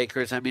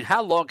playmakers.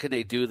 How long can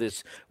they do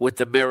this with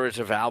the mirrors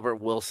of Albert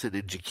Wilson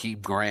and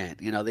Jakeem Grant?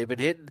 They've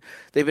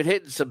been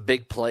hitting some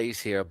big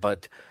plays here,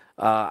 but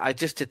I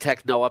just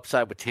detect no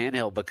upside with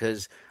Tannehill,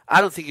 because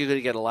I don't think you're going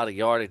to get a lot of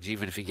yardage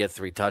even if you get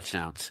 3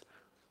 touchdowns.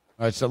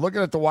 All right, so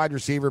looking at the wide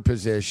receiver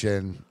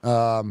position,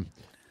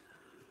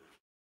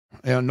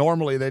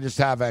 normally they just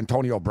have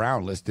Antonio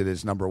Brown listed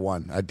as number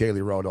 1 at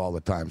Daily Road all the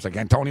time. It's like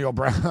Antonio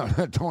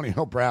Brown,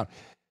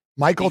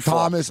 Michael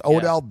Thomas,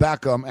 Odell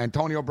Beckham.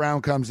 Antonio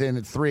Brown comes in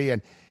at 3.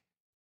 And,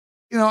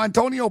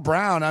 Antonio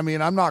Brown,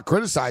 I'm not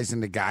criticizing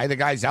the guy. The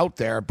guy's out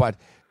there, but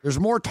there's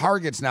more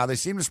targets now. They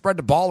seem to spread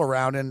the ball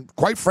around. And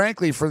quite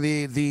frankly, for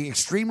the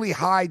extremely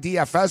high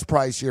DFS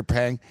price you're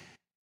paying,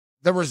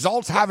 the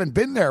results haven't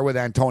been there with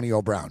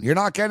Antonio Brown. You're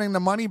not getting the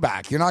money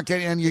back. You're not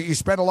getting, and you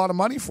spent a lot of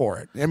money for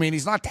it.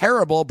 He's not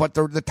terrible, but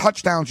the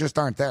touchdowns just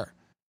aren't there.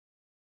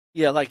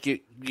 Yeah, like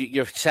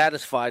you're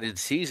satisfied in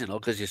seasonal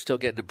because you're still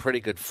getting a pretty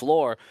good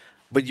floor,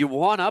 but you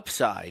want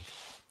upside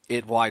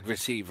in wide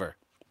receiver.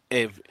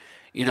 If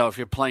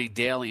you're playing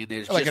daily, and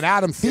there's like an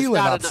Adam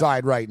Thielen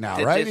upside right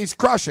now, right? He's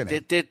crushing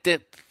it.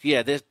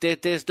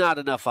 There's not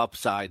enough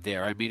upside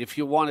there. If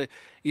you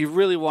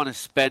really want to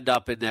spend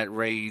up in that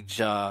range.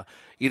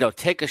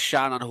 Take a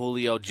shot on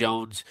Julio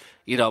Jones,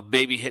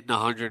 maybe hitting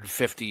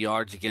 150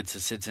 yards against the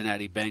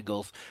Cincinnati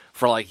Bengals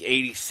for like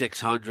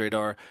 8,600,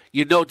 or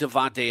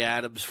Devontae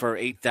Adams for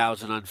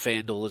 8,000 on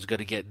FanDuel is going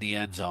to get in the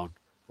end zone.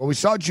 Well, we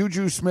saw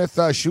Juju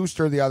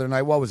Smith-Schuster the other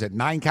night. What was it,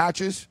 9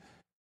 catches?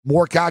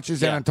 More catches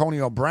than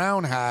Antonio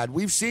Brown had.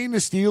 We've seen the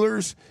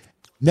Steelers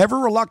never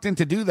reluctant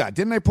to do that.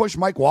 Didn't they push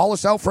Mike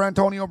Wallace out for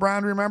Antonio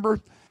Brown,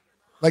 remember?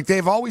 Like,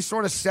 they've always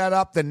sort of set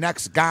up the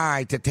next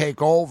guy to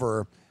take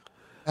over.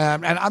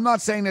 And I'm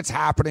not saying it's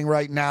happening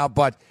right now,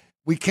 but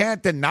we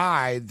can't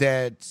deny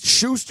that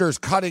Schuster's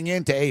cutting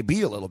into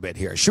AB a little bit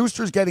here.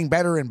 Schuster's getting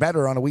better and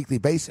better on a weekly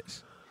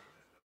basis.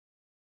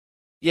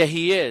 Yeah,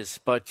 he is.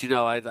 But,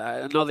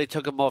 I know they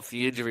took him off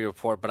the injury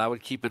report, but I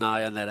would keep an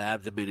eye on that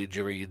abdomen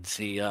injury and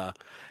see, how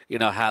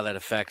that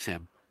affects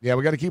him. Yeah,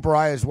 we got to keep our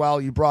eye as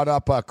well. You brought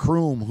up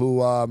Kroom, who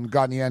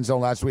got in the end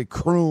zone last week.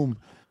 Kroom,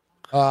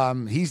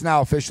 he's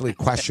now officially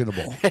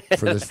questionable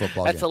for this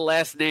football That's game. a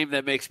last name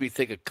that makes me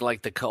think of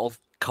like the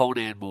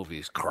Conan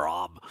movies.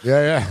 Krom.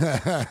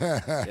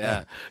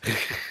 Yeah.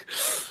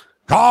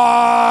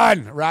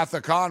 Khan! Wrath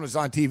of Khan was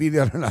on TV the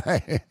other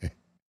night.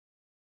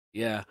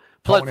 Yeah.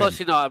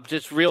 Plus, I'm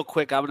just real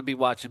quick, I'm going to be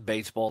watching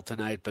baseball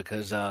tonight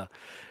because,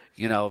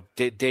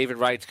 David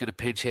Wright's going to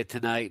pinch hit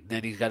tonight, and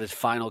then he's got his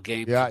final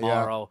game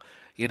tomorrow.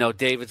 Yeah.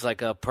 David's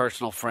like a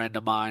personal friend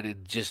of mine,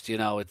 and just,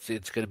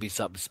 it's going to be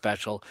something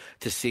special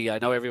to see. I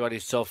know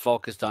everybody's so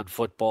focused on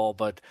football,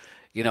 but,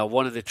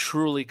 one of the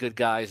truly good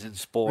guys in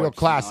sports. Real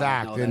class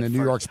act in the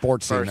New York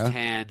sports scene.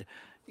 Firsthand,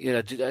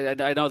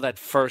 I know that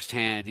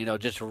firsthand,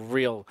 just a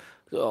real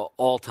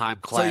all-time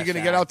class. So you're going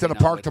to get out to the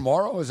park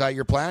tomorrow? Is that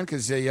your plan?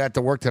 Because you had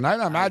to work tonight.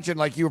 I imagine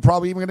you were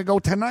probably even going to go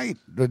tonight.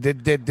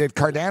 Did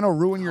Cardano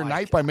ruin your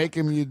night by make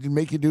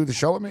you do the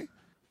show with me?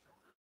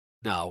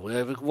 No,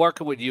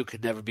 working with you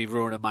could never be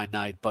ruining my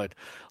night. But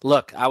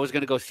look, I was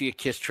going to go see a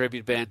Kiss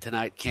tribute band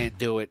tonight. Can't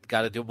do it.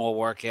 Got to do more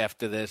work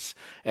after this.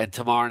 And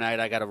tomorrow night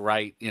I got to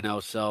write.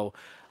 So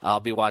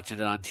I'll be watching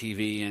it on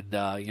TV.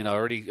 And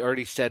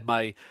already said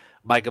my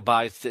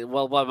goodbyes.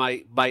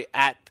 My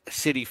at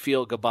City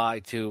Field goodbye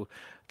to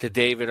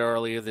David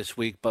earlier this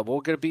week. But we're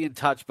going to be in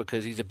touch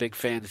because he's a big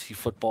fantasy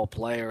football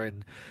player,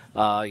 and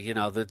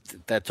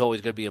that's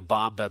always going to be a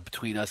bond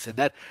between us.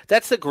 And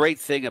that's the great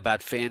thing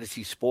about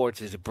fantasy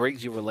sports is it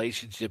brings you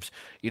relationships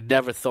you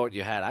never thought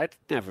you had. I'd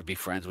never be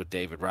friends with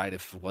David Wright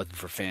if it wasn't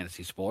for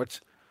fantasy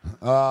sports.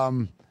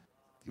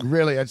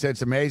 Really,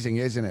 it's amazing,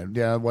 isn't it?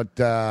 Yeah,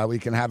 what we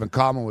can have in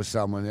common with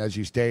someone, as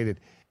you stated.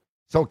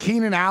 So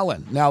Keenan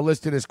Allen now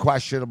listed as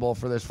questionable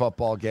for this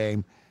football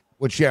game,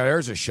 which,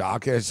 there's a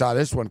shock. I saw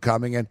this one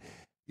coming. And,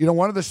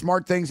 one of the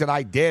smart things that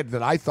I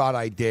thought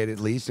I did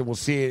at least, and we'll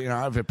see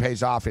if it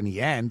pays off in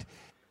the end,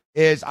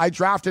 is I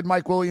drafted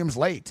Mike Williams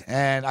late,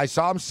 and I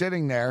saw him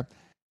sitting there,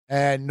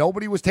 and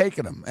nobody was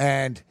taking him.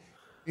 And,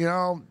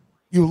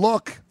 you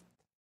look,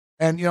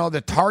 and,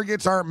 the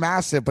targets aren't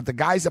massive, but the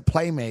guy's a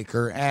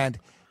playmaker. And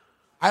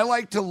I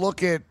like to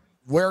look at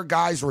where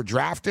guys were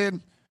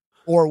drafted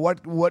or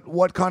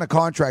what kind of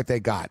contract they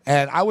got.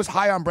 And I was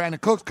high on Brandon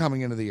Cooks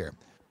coming into the year.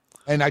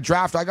 And I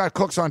got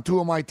Cooks on 2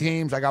 of my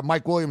teams. I got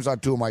Mike Williams on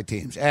 2 of my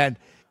teams. And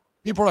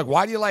people are like,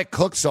 why do you like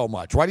Cooks so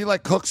much? Why do you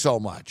like Cooks so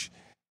much?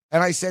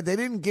 And I said, they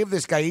didn't give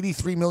this guy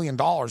 $83 million and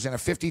a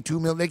 $52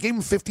 million. They gave him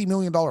a $50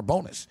 million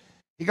bonus.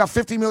 He got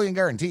 $50 million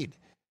guaranteed.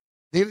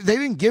 They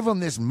didn't give him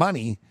this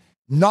money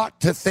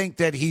not to think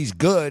that he's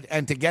good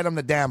and to get him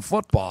the damn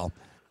football.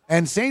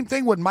 And same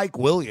thing with Mike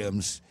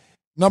Williams.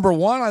 Number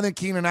one, I think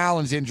Keenan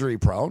Allen's injury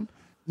prone.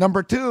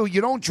 Number two, you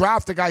don't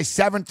draft a guy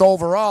 7th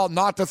overall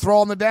not to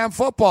throw him the damn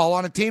football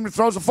on a team that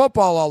throws the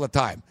football all the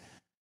time.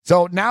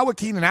 So now with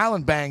Keenan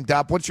Allen banged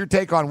up, what's your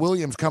take on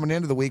Williams coming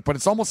into the week? But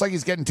it's almost like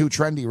he's getting too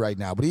trendy right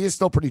now, but he is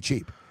still pretty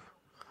cheap.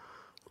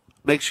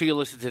 Make sure you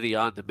listen to the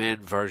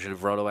on-demand version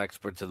of Roto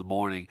Experts in the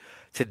morning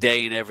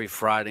today and every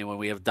Friday when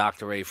we have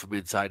Dr. A from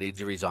Inside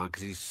Injuries on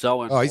because he's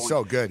so important. Oh, he's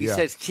so good, He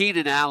says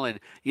Keenan Allen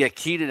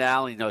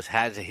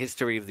has a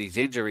history of these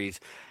injuries,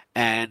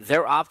 and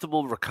their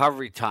optimal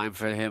recovery time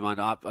for him on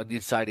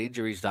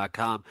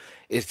InsideInjuries.com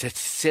is to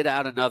sit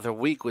out another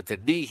week with the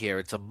knee here.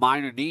 It's a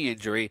minor knee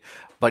injury,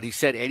 but he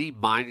said any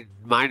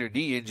minor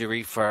knee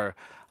injury for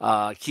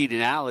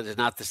Keenan Allen is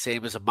not the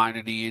same as a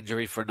minor knee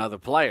injury for another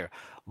player.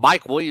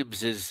 Mike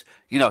Williams is,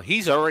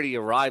 he's already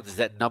arrived as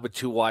that number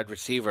 2 wide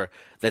receiver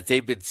that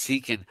they've been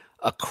seeking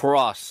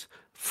across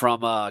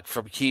from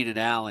Keenan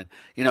Allen.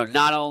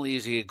 Not only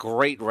is he a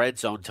great red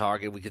zone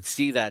target, we could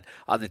see that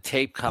on the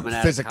tape coming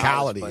out of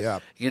college, but, yeah.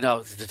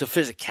 The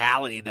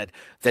physicality and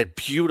that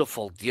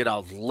beautiful,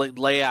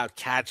 layout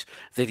catch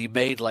that he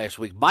made last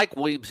week. Mike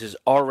Williams has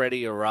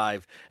already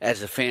arrived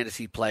as a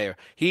fantasy player.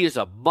 He is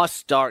a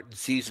must-start in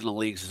seasonal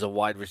leagues as a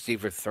wide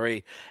receiver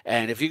 3.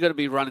 And if you're going to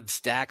be running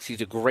stacks,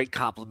 he's a great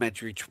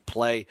complementary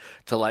play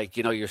to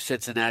your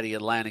Cincinnati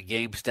Atlanta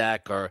game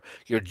stack or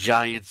your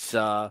Giants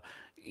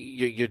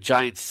your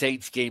Giants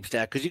Saints game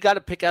stack because you got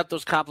to pick out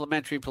those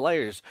complementary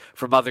players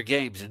from other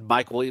games, and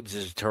Mike Williams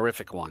is a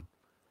terrific one.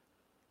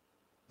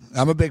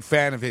 I'm a big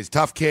fan of his.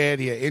 Tough kid.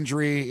 He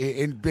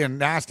had been a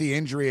nasty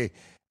injury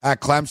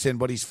at Clemson,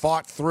 but he's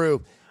fought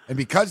through. And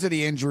because of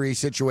the injury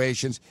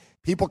situations,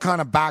 people kind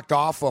of backed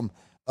off him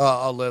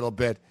a little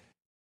bit.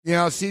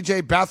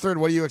 C.J. Beathard,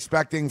 what are you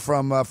expecting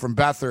from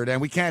Beathard? And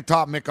we can't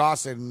top Mick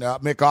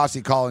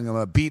Aussie calling him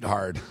a beat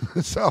hard.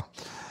 So.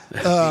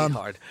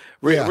 Hard.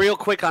 Real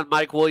quick on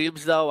Mike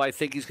Williams, though, I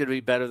think he's going to be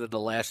better than the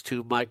last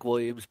 2 Mike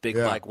Williams.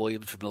 Mike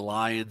Williams from the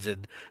Lions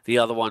and the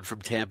other one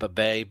from Tampa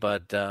Bay.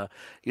 But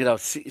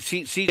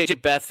C.J.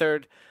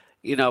 Beathard,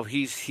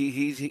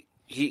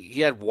 he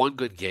had one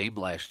good game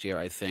last year,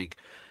 I think.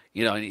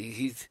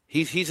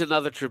 He's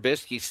another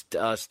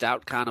Trubisky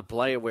stout kind of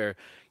player where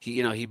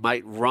he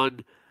might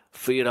run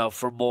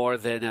for more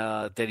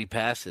than he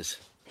passes.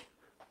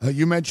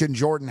 You mentioned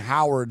Jordan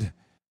Howard.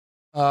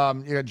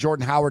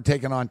 Jordan Howard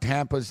taking on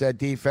Tampa's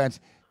defense.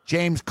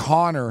 James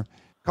Conner.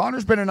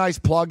 Conner's been a nice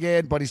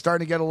plug-in, but he's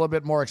starting to get a little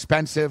bit more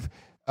expensive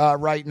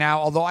right now.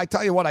 Although I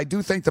tell you what, I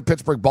do think the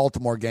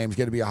Pittsburgh-Baltimore game is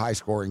going to be a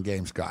high-scoring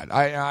game, Scott.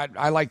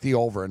 I like the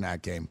over in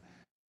that game.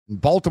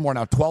 Baltimore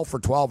now 12 for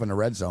 12 in the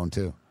red zone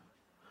too.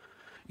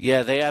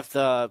 Yeah, they have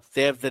the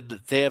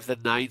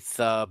ninth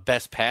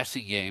best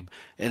passing game,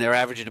 and they're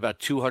averaging about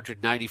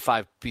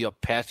 295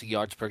 passing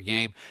yards per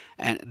game.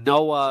 And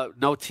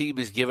no team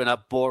has given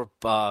up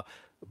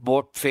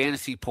more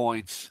fantasy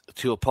points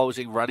to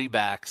opposing running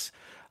backs,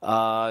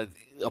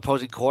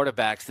 opposing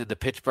quarterbacks than the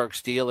Pittsburgh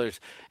Steelers.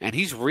 And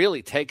he's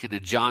really taken to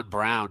John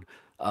Brown,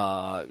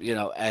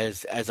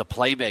 as a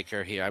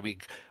playmaker here. I mean,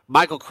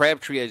 Michael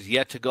Crabtree has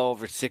yet to go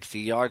over 60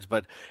 yards,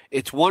 but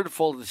it's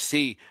wonderful to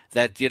see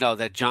that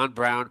that John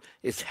Brown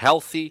is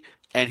healthy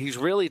and he's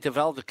really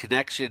developed a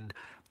connection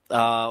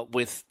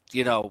with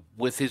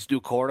his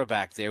new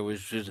quarterback. There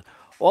was just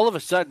all of a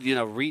sudden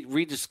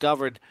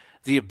rediscovered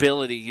the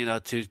ability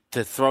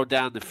to throw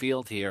down the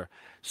field here.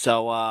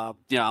 So I'm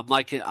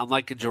liking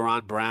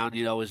Jaron Brown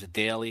as a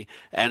daily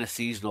and a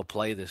seasonal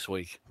play this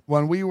week.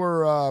 When we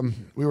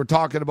were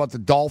talking about the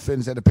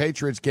Dolphins at the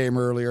Patriots game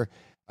earlier,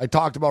 I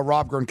talked about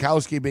Rob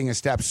Gronkowski being a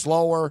step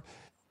slower.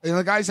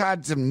 The guy's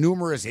had some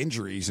numerous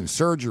injuries and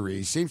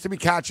surgeries. Seems to be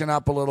catching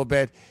up a little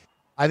bit.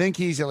 I think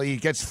he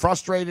gets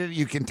frustrated.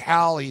 You can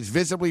tell he's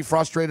visibly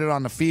frustrated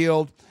on the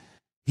field.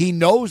 He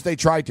knows they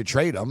tried to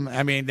trade him.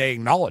 I mean, they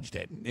acknowledged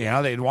it.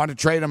 They wanted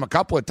to trade him a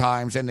couple of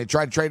times, and they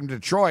tried to trade him to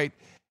Detroit,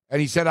 and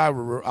he said, I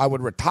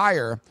would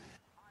retire.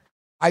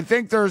 I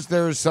think there's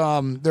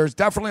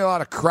definitely a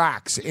lot of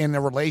cracks in the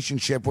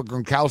relationship with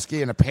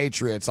Gronkowski and the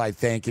Patriots, I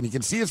think, and you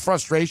can see his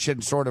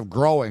frustration sort of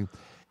growing.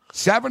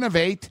 7 of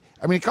 8.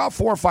 I mean, he caught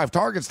 4 or 5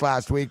 targets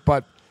last week,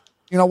 but,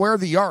 where are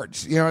the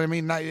yards? You know what I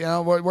mean?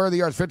 Where are the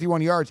yards?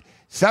 51 yards.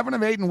 7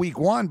 of 8 in week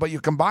 1, but you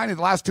combine it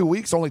the last 2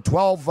 weeks, only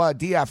 12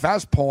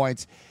 DFS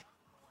points.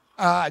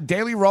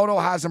 Daily Roto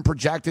has him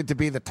projected to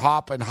be the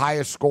top and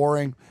highest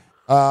scoring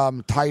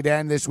tight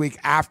end this week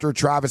after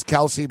Travis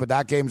Kelce, but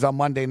that game's on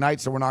Monday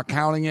night, so we're not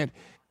counting it.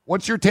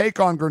 What's your take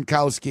on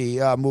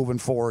Gronkowski moving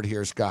forward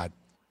here, Scott?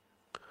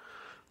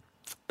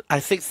 I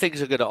think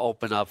things are going to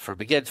open up for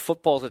him. Again,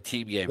 football's a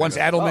team game. Once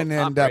Edelman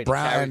and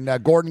Brown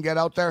and Gordon get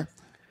out there?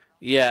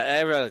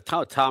 Yeah,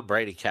 Tom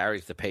Brady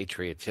carries the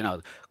Patriots.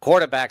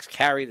 Quarterbacks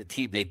carry the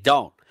team. They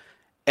don't.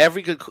 Some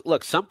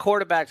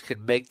quarterbacks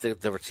can make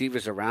the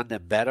receivers around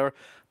them better,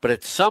 but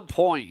at some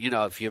point,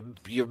 if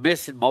you're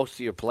missing most of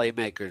your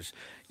playmakers,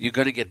 you're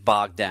going to get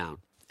bogged down.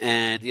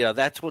 And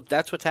that's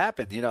what's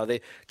happened.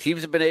 The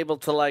teams have been able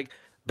to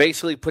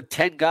basically put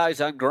 10 guys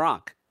on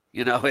Gronk.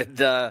 And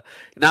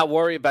not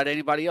worry about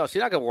anybody else.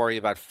 You're not going to worry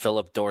about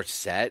Philip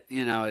Dorsett,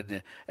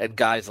 and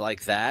guys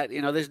like that.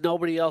 There's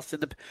nobody else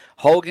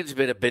Hogan's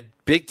been a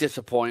big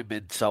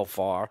disappointment so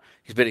far.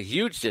 He's been a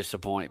huge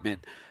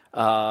disappointment.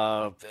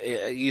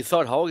 You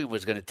thought Hogan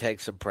was going to take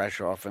some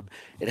pressure off him.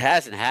 It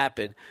hasn't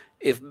happened.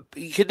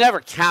 You can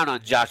never count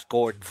on Josh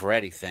Gordon for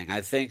anything.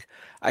 I think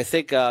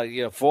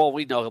for all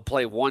we know, he'll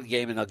play one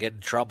game and they'll get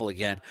in trouble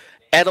again.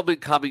 Edelman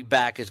coming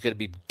back is going to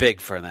be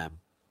big for them.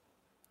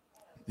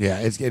 Yeah,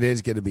 it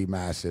is going to be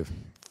massive.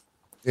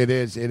 It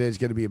is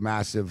going to be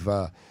massive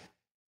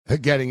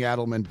getting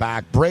Edelman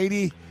back.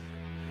 Brady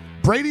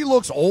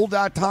looks old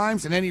at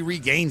times, and then he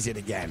regains it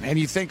again. And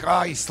you think,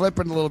 he's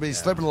slipping a little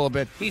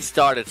bit. He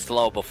started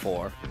slow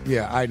before.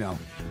 Yeah, I know.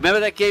 Remember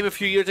that game a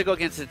few years ago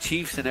against the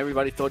Chiefs, and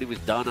everybody thought he was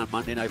done on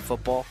Monday Night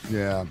Football?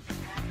 Yeah.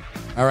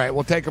 All right,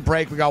 we'll take a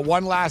break. We got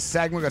one last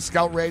segment. We got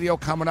Scout Radio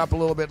coming up a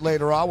little bit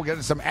later on. We'll get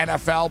into some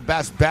NFL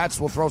best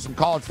bets. We'll throw some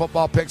college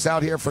football picks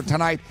out here for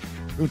tonight.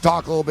 We'll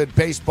talk a little bit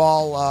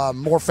baseball,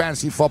 more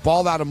fantasy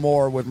football, that and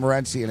more with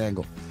Morency and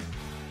Engel.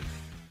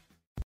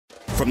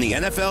 From the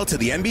NFL to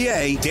the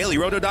NBA,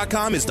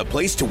 DailyRoto.com is the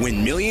place to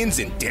win millions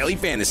in daily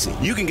fantasy.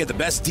 You can get the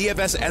best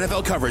DFS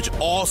NFL coverage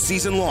all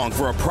season long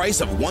for a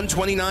price of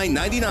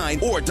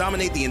 $129.99 or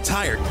dominate the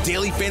entire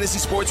daily fantasy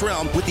sports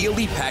realm with the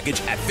Elite Package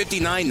at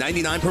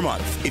 $59.99 per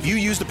month. If you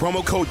use the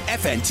promo code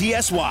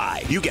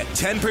FNTSY, you get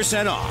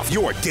 10% off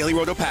your Daily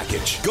Roto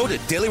package. Go to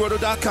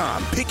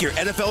DailyRoto.com, pick your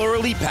NFL or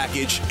Elite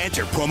Package,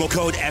 enter promo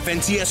code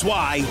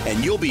FNTSY,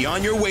 and you'll be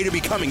on your way to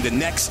becoming the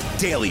next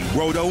Daily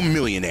Roto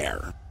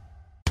millionaire.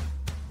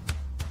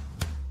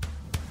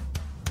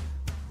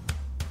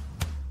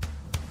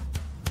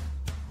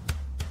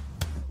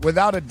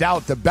 Without a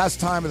doubt, the best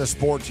time of the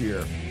sports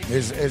year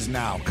is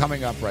now,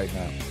 coming up right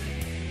now.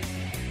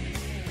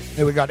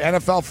 And we got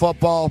NFL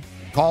football,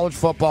 college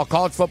football.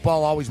 College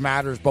football always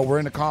matters, but we're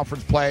in the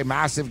conference play,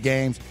 massive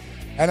games.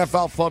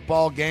 NFL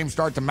football games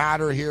start to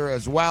matter here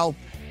as well.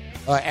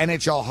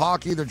 NHL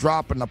hockey, they're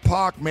dropping the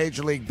puck.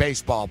 Major League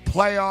Baseball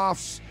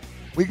playoffs.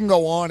 We can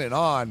go on and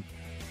on.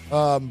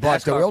 But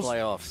NASCAR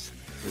playoffs.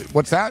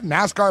 What's that?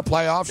 NASCAR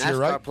playoffs. You're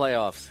right.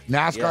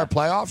 NASCAR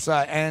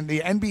playoffs. And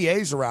the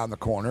NBA's around the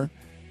corner.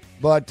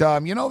 But, they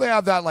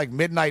have that,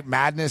 Midnight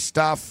Madness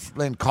stuff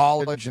in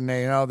college, and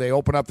they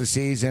open up the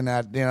season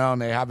and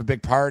they have a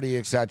big party,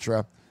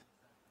 etc.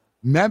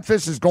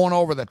 Memphis is going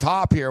over the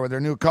top here with their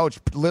new coach,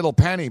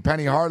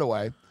 Penny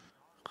Hardaway,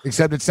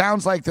 except it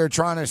sounds like they're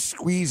trying to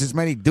squeeze as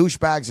many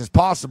douchebags as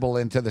possible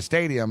into the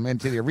stadium,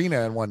 into the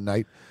arena in one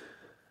night.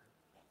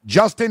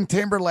 Justin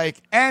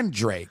Timberlake and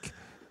Drake.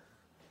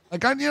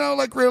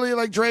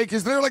 Drake,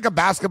 is there, a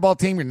basketball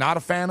team you're not a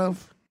fan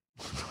of?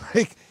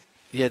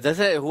 Yeah,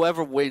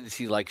 whoever wins,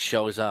 he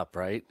shows up,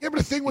 right? Yeah, but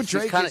the thing with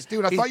Drake is,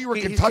 dude, I thought you were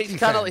a Kentucky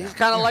fan. He's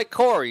kind of like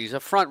Corey. He's a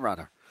front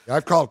runner.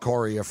 I've called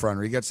Corey a front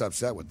runner. He gets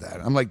upset with that.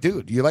 I'm like,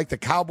 dude, you like the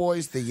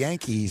Cowboys, the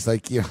Yankees? How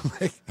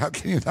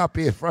can you not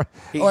be a front?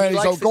 He's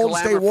a Golden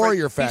State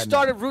Warrior fan. He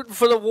started rooting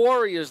for the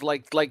Warriors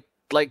like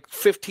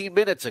 15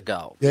 minutes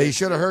ago. Yeah, you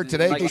should have heard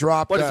today. He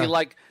dropped. What is he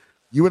like?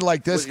 You would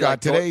like this guy.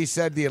 Today he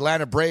said the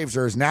Atlanta Braves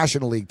are his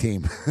National League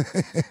team.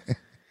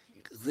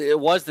 It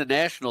was the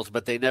Nationals,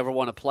 but they never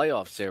won a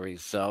playoff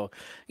series. So,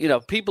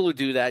 people who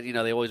do that,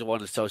 they always want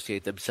to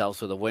associate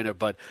themselves with a winner.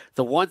 But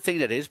the one thing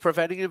that is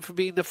preventing him from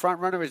being the front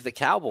runner is the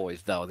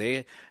Cowboys, though.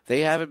 They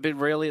haven't been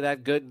really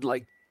that good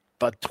in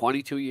about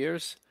 22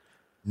 years.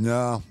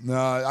 No.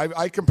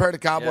 I compare the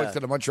Cowboys to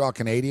the Montreal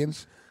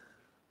Canadiens.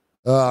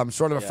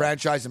 Sort of a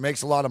franchise that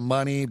makes a lot of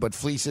money, but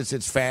fleeces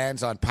its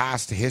fans on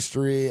past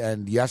history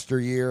and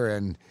yesteryear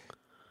and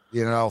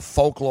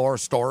folklore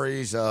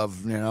stories of,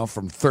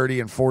 from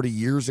 30 and 40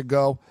 years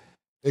ago,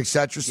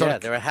 etc. So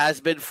they're a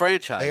has-been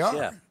franchise. They are.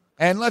 Yeah.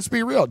 And let's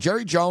be real,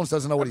 Jerry Jones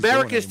doesn't know what he's doing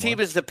anymore. America's team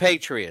is the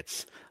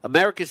Patriots.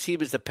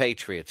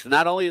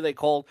 Not only are they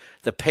called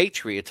the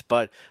Patriots,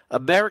 but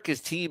America's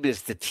team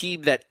is the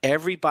team that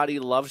everybody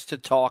loves to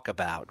talk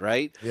about,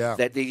 right? Yeah.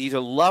 That they either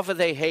love or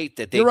they hate.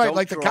 That they You're right.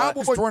 Don't the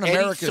Cowboys weren't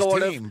America's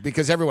team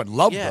because everyone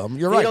loved them.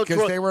 You're right,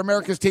 because they were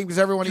America's team because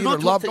everyone either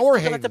loved or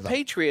hated them.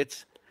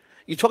 Patriots.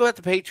 You talk about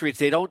the Patriots,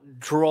 they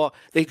draw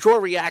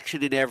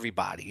reaction in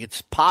everybody.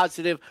 It's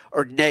positive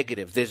or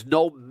negative. There's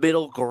no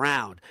middle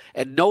ground.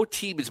 And no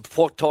team is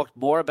talked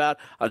more about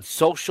on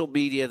social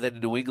media than the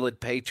New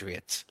England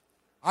Patriots.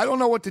 I don't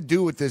know what to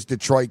do with this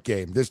Detroit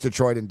game, this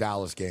Detroit and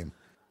Dallas game.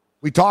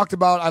 We talked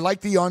about, I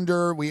like the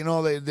under.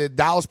 The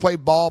Dallas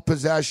played ball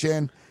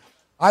possession.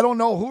 I don't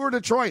know. Who are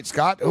Detroit,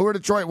 Scott? Who are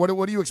Detroit?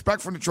 What do you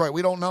expect from Detroit?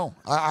 We don't know.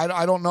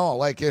 I don't know.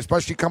 Like,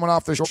 especially coming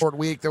off the short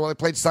week. They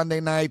played Sunday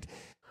night,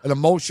 an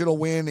emotional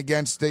win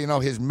against,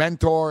 his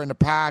mentor and the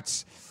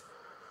Pats.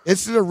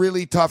 This is a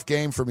really tough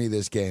game for me,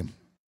 this game.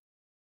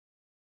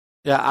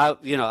 Yeah,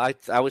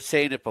 I was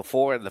saying it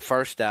before in the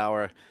first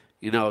hour,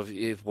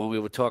 if when we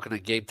were talking on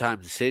game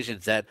time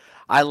decisions, that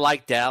I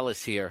like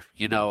Dallas here,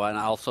 and I'll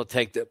also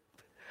take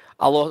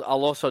I'll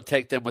also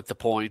take them with the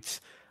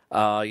points.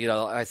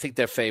 I think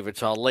they're favorites.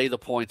 So I'll lay the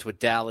points with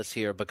Dallas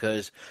here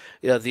because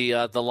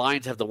the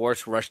Lions have the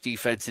worst rush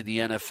defense in the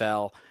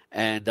NFL.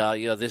 And,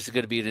 this is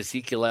going to be an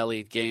Ezekiel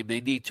Elliott game. They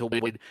need to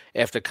win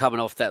after coming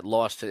off that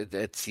loss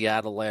at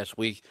Seattle last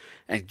week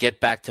and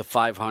get back to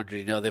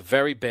 500. They're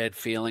very bad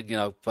feeling,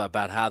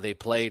 about how they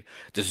played.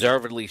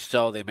 Deservedly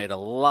so. They made a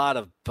lot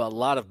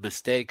of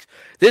mistakes.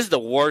 This is the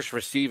worst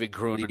receiving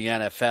crew in the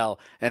NFL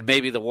and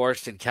maybe the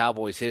worst in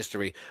Cowboys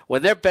history.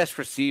 When their best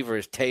receiver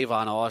is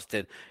Tavon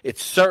Austin, it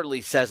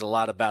certainly says a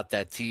lot about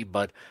that team.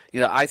 But,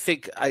 I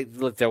think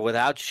they're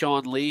without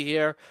Sean Lee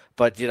here.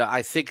 But,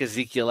 I think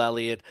Ezekiel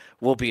Elliott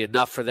will be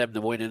enough for them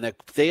to win. And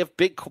they have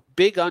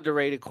big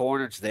underrated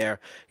corners there,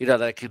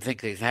 that I can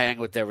think they hang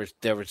with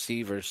their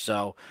receivers.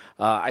 So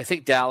I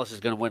think Dallas is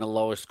going to win a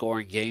lower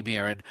scoring game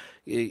here. And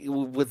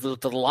with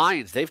the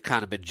Lions, they've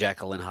kind of been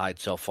Jekyll and Hyde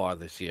so far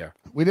this year.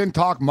 We didn't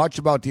talk much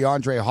about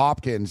DeAndre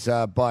Hopkins,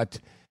 but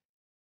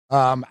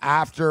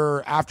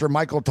after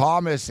Michael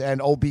Thomas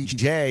and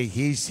OBJ,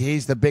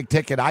 he's the big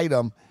ticket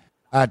item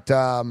at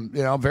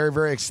very,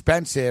 very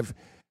expensive.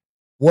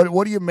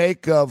 What do you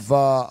make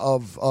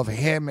of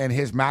him and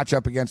his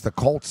matchup against the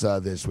Colts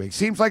this week?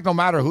 Seems like no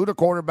matter who the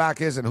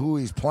quarterback is and who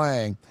he's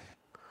playing,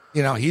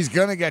 he's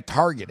going to get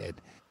targeted.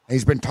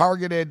 He's been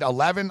targeted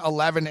 11,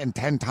 and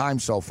 10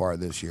 times so far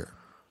this year.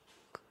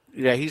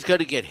 Yeah, he's going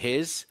to get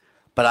his,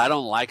 but I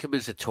don't like him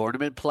as a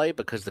tournament play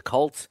because the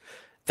Colts,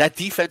 that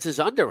defense is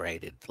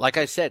underrated. Like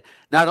I said,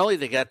 not only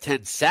they got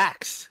 10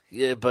 sacks,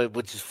 but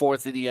which is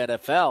fourth in the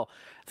NFL,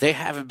 they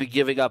haven't been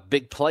giving up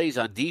big plays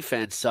on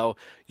defense. So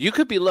you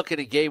could be looking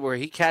at a game where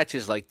he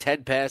catches like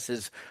 10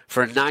 passes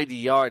for 90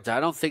 yards. I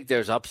don't think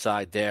there's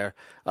upside there.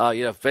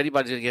 If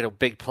anybody's going to get a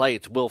big play,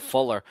 it's Will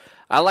Fuller.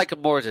 I like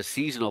him more as a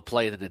seasonal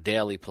play than a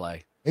daily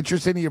play.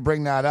 Interesting you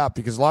bring that up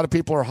because a lot of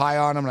people are high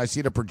on him, and I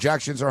see the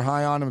projections are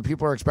high on him, and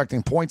people are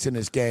expecting points in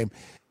this game.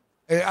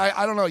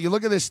 I don't know. You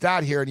look at this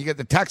stat here, and you get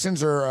the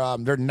Texans are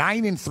they're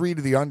 9-3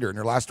 to the under in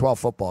their last 12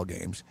 football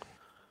games.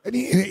 And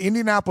the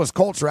Indianapolis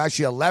Colts are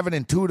actually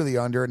 11-2 to the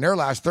under in their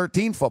last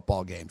 13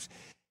 football games.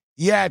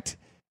 Yet,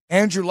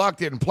 Andrew Luck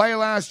didn't play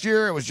last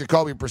year. It was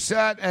Jacoby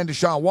Brissett, and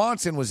Deshaun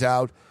Watson was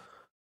out.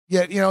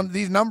 Yet,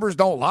 these numbers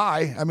don't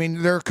lie. I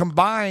mean, they're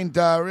combined.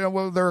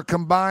 They're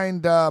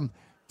combined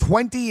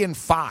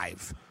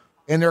 20-5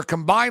 in their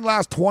combined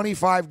last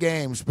 25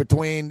 games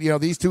between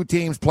these two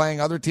teams playing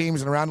other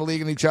teams and around the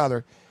league and each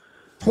other.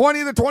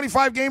 20 of the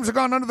 25 games have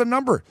gone under the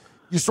number.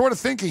 You sort of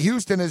think of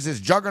Houston as this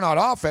juggernaut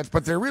offense,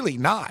 but they're really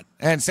not.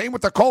 And same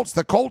with the Colts.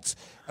 The Colts,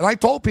 and I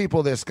told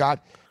people this,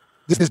 Scott,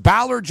 this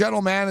Ballard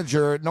general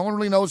manager, no one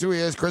really knows who he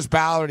is, Chris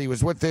Ballard. He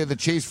was with the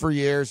Chiefs for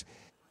years.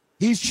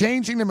 He's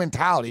changing the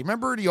mentality.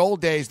 Remember in the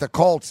old days, the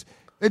Colts,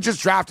 they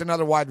just draft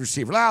another wide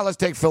receiver. Let's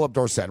take Philip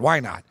Dorsett. Why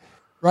not?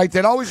 Right?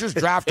 They'd always just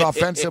draft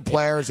offensive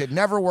players. It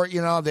never worked.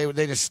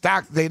 They just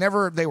stacked. They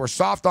were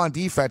soft on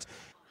defense.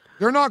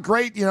 They're not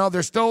great.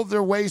 There's still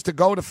their ways to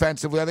go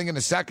defensively, I think, in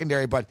the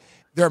secondary, but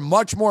they're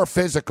much more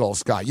physical,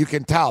 Scott. You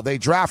can tell. They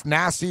draft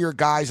nastier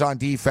guys on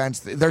defense.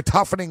 They're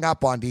toughening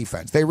up on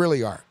defense. They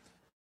really are.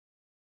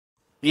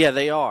 Yeah,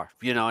 they are.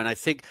 And I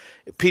think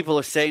people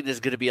are saying there's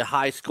going to be a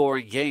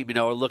high-scoring game,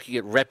 or looking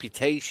at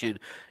reputation,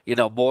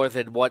 more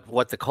than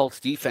what the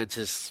Colts defense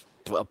has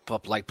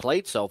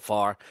played so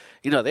far.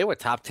 They were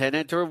top 10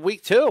 entering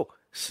week 2,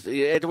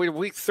 entering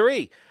week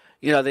 3.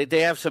 They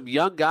have some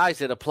young guys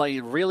that are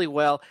playing really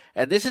well,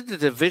 and this is a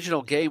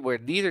divisional game where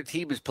neither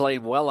team is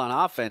playing well on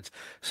offense.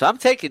 So I'm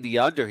taking the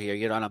under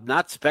here, and I'm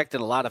not expecting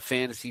a lot of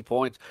fantasy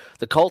points.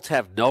 The Colts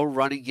have no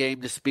running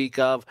game to speak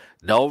of,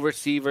 no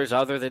receivers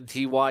other than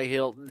T.Y.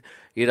 Hilton.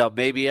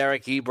 Maybe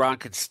Eric Ebron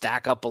could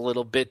stack up a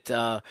little bit.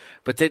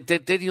 But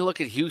then you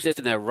look at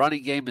Houston, their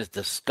running game is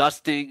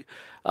disgusting.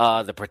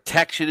 The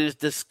protection is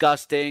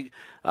disgusting.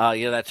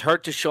 That's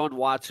hurt Deshaun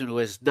Watson, who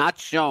has not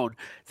shown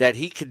that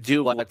he can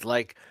do what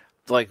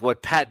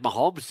Pat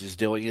Mahomes is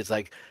doing. Is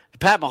like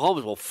Pat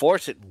Mahomes will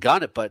force it and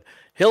gun it, but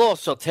he'll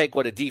also take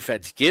what a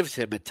defense gives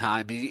him at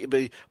times.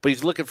 But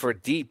he's looking for a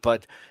deep.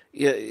 But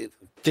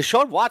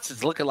Deshaun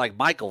Watson's looking like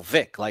Michael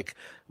Vick. Like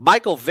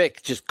Michael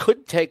Vick just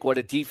couldn't take what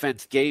a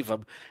defense gave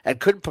him and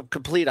couldn't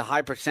complete a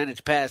high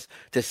percentage pass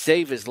to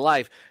save his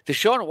life.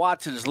 Deshaun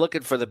Watson is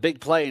looking for the big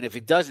play, and if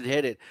he doesn't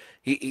hit it,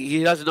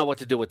 he doesn't know what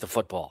to do with the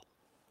football.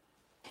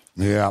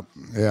 Yeah.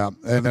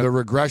 And the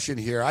regression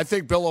here. I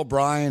think Bill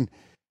O'Brien's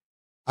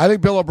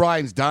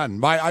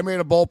done. I made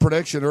a bold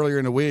prediction earlier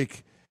in the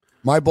week.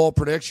 My bold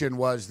prediction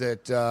was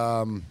that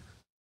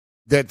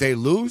that they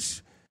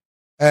lose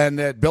and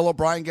that Bill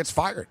O'Brien gets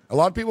fired. A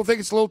lot of people think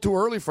it's a little too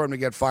early for him to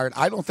get fired.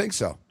 I don't think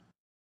so.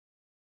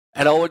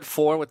 At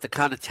 0-4 with the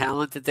kind of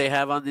talent that they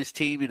have on this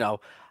team,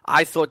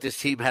 I thought this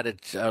team had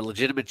a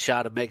legitimate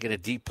shot of making a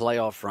deep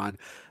playoff run.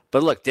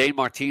 But look, Dane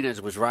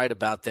Martinez was right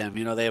about them.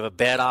 They have a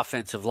bad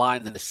offensive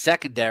line, and the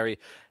secondary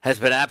has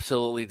been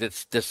absolutely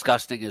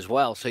disgusting as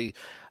well. So,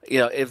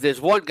 if there's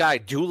one guy I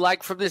do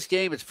like from this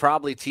game, it's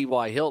probably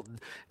T.Y. Hilton.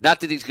 Not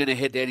that he's going to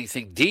hit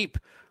anything deep,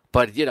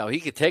 but, he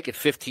could take it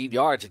 15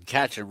 yards and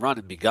catch and run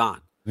and be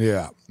gone.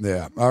 Yeah.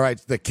 All right,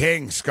 the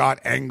King, Scott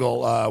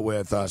Engel,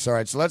 with us. All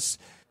right, so let's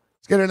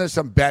get into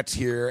some bets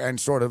here and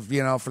sort of,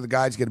 for the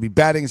guys going to be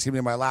betting. It's going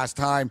to be my last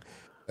time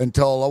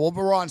until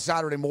we're on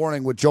Saturday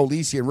morning with Joe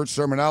Lisi and Rich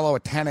Sermonello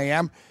at 10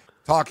 a.m.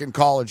 talking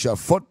college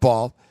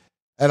football.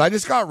 And I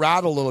just got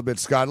rattled a little bit,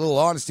 Scott, a little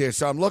honesty here.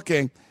 So I'm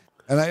looking,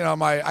 and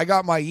I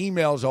got my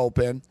emails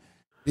open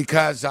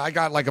because I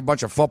got like a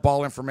bunch of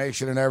football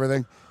information and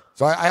everything.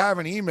 So I have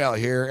an email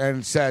here, and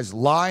it says,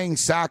 lying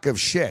sack of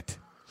shit.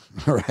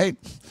 All right?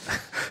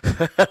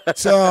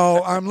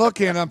 So I'm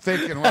looking, I'm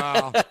thinking,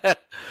 wow.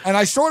 And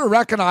I sort of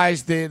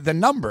recognize the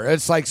number.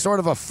 It's like sort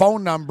of a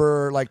phone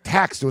number, like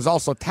text. It was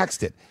also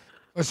texted.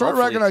 I sort of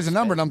recognize the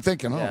number, and I'm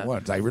thinking,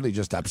 what? I really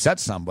just upset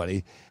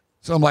somebody.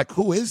 So I'm like,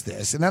 who is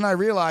this? And then I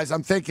realize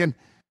I'm thinking,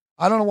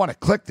 I don't want to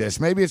click this.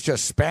 Maybe it's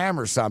just spam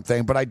or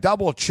something, but I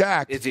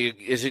double-checked. Is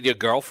it your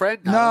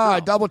girlfriend? No,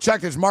 I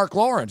double-checked. It's Mark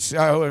Lawrence,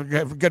 a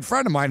good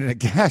friend of mine and a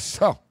guest.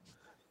 So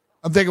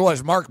I'm thinking,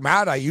 is Mark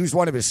mad I used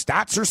one of his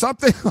stats or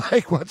something?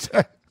 Like, what's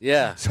that?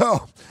 Yeah.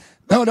 So,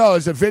 no,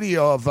 it's a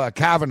video of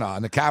Kavanaugh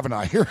and the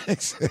Kavanaugh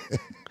hearings.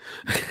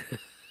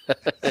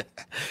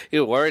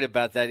 You were worried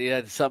about that? You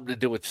had something to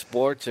do with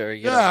sports, or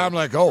I'm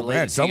like, oh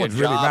man, someone's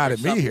really mad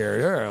at me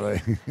here.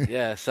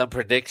 Yeah, some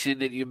prediction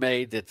that you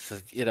made. That's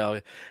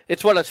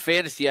it's what us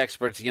fantasy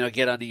experts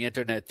get on the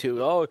internet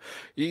too. Oh,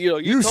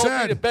 you told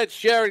me to bet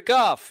Jared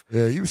Goff.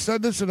 Yeah, you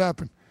said this would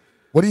happen.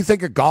 What do you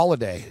think of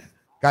Golladay?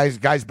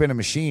 Guy's been a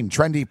machine,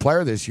 trendy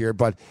player this year,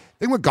 but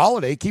the thing with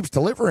Golladay, he keeps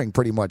delivering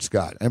pretty much,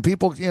 Scott. And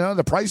people,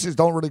 the prices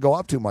don't really go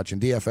up too much in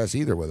DFS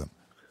either with him.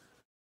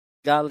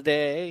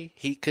 Golladay,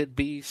 he could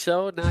be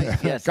so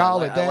nice. Yes,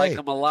 Golladay. I like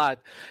him a lot.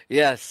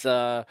 Yes,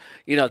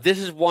 this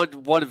is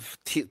one of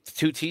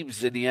two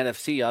teams in the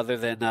NFC other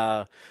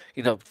than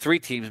three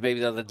teams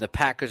maybe other than the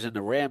Packers and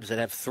the Rams that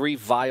have three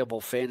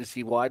viable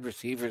fantasy wide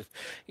receivers.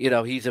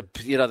 He's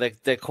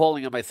they're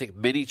calling him, I think,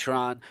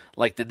 Minitron,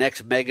 like the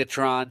next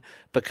Megatron,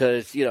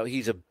 because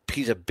he's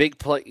a big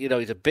play.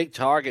 He's a big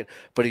target,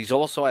 but he's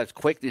also has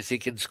quickness. He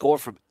can score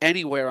from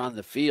anywhere on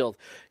the field.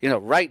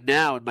 Right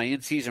now in my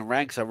in-season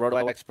ranks on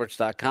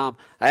RotoExperts.com,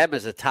 I have him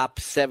as a top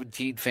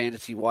 17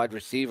 fantasy wide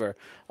receiver.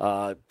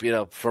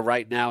 For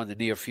right now in the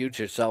near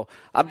future. So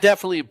I'm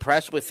definitely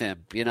impressed with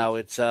him.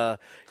 It's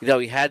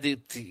he had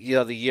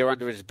the year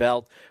under his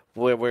belt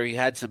where he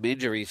had some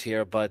injuries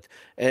here, but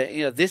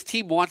this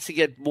team wants to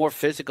get more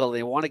physical.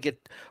 They want to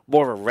get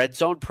more of a red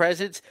zone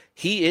presence.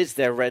 He is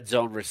their red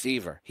zone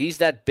receiver. He's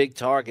that big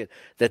target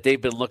that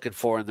they've been looking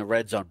for in the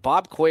red zone.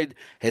 Bob Quinn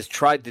the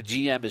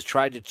GM has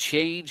tried to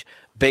change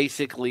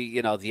basically,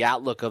 the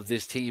outlook of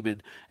this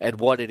team and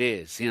what it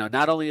is.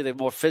 Not only are they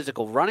more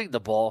physical running the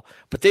ball,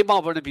 but they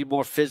might want to be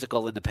more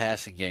physical in the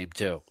passing game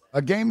too.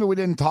 A game that we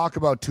didn't talk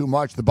about too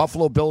much, the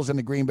Buffalo Bills and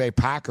the Green Bay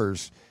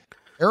Packers.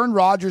 Aaron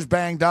Rodgers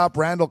banged up,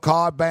 Randall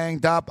Cobb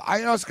banged up.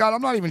 Scott,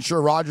 I'm not even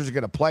sure Rodgers is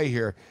going to play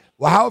here.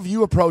 Well, how have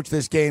you approached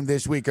this game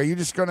this week? Are you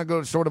just going to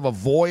go sort of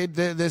avoid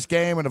this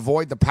game and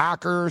avoid the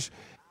Packers?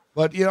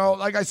 But,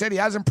 like I said, he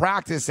hasn't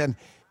practiced, and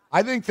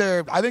I think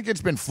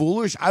it's been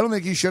foolish. I don't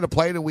think he should have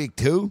played in week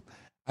 2.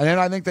 And then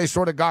I think they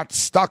sort of got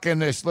stuck in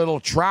this little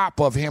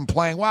trap of him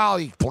playing, well,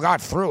 he got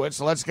through it,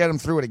 so let's get him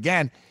through it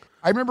again.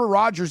 I remember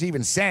Rodgers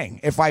even saying,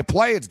 if I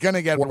play, it's going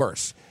to get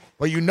worse.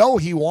 But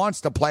he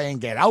wants to play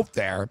and get out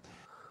there.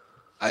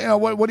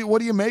 What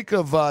do you make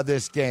of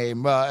this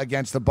game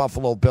against the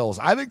Buffalo Bills?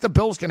 I think the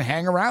Bills can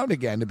hang around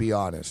again, to be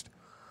honest.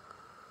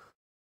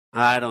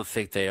 I don't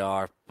think they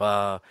are.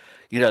 They're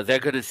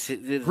going to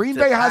see. Green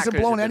Bay hasn't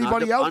blown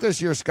anybody out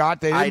this year, Scott.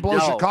 They didn't blow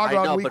Chicago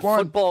out in week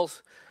 1.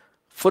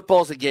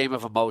 Football's a game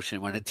of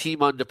emotion. When a team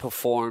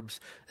underperforms,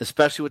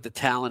 especially with the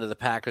talent of the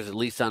Packers, at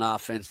least on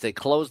offense, they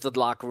close the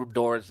locker room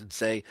doors and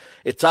say,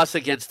 it's us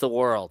against the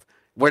world.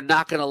 We're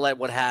not going to let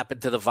what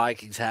happened to the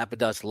Vikings happen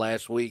to us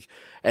last week,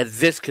 and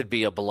this could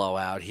be a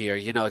blowout here.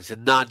 It's a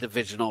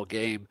non-divisional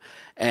game.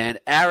 And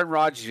Aaron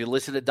Rodgers, you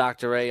listen to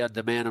Dr. A on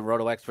Demand and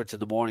Roto Experts in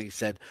the morning, he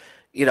said,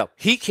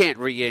 he can't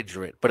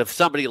re-injure it. But if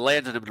somebody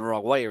lands on him the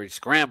wrong way or he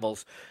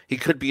scrambles, he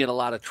could be in a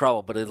lot of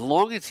trouble. But as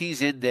long as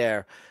he's in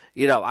there,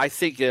 I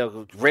think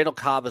Randall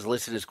Cobb is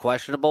listed as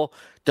questionable.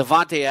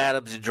 Devontae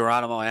Adams and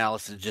Geronimo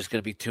Allison is just going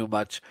to be too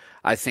much.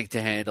 I think,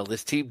 to handle.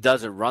 This team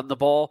doesn't run the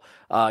ball.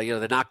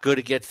 They're not good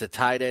against the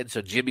tight end,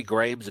 so Jimmy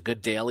Graham's a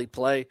good daily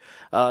play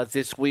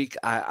this week.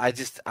 I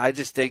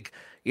just think,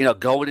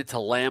 going into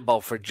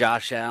Lambeau for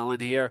Josh Allen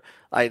here,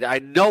 I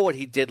know what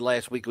he did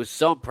last week was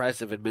so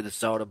impressive in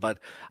Minnesota, but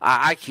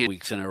I can't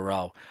weeks in a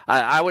row.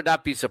 I would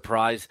not be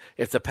surprised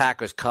if the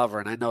Packers cover,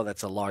 and I know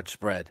that's a large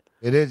spread.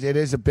 It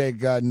is a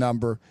big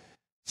number.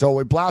 So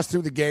we blast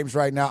through the games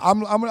right now.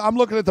 I'm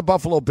looking at the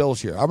Buffalo Bills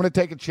here. I'm going to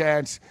take a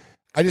chance.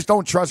 I just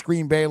don't trust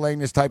Green Bay laying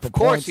this type of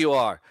points. Of course you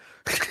are.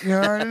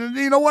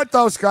 You know what,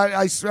 though, Scott?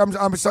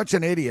 I'm such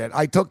an idiot.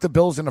 I took the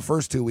Bills in the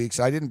first 2 weeks.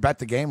 I didn't bet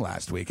the game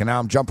last week, and now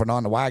I'm jumping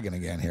on the wagon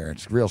again here.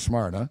 It's real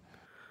smart, huh?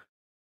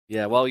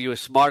 Yeah, well, you were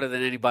smarter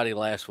than anybody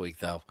last week,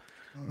 though.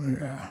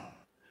 Yeah.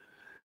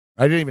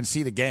 I didn't even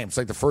see the game. It's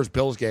like the first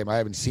Bills game I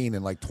haven't seen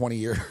in like 20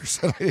 years.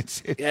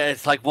 Yeah,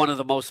 it's like one of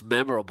the most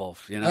memorable.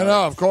 I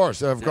know, of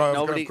course.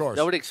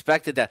 Nobody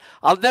expected that.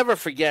 I'll never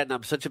forget, and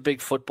I'm such a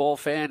big football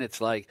fan. It's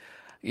like,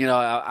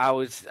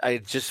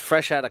 I just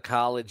fresh out of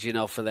college,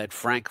 for that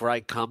Frank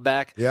Reich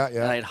comeback. Yeah.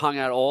 And I had hung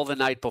out all the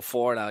night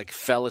before, and I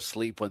fell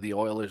asleep when the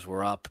Oilers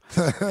were up.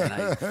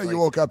 And you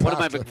woke up. One of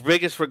my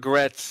biggest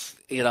regrets,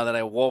 that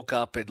I woke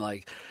up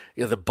and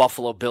the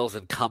Buffalo Bills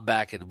had come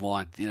back and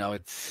won.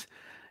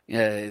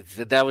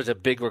 That was a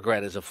big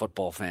regret as a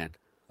football fan.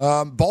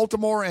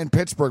 Baltimore and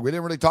Pittsburgh. We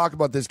didn't really talk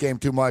about this game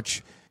too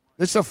much.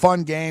 This is a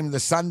fun game. The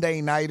Sunday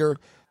nighter.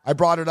 I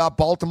brought it up.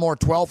 Baltimore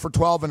 12 for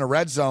 12 in the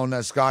red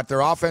zone, Scott. Their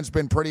offense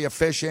been pretty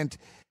efficient.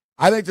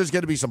 I think there's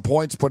going to be some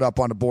points put up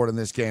on the board in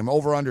this game.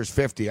 Over-under's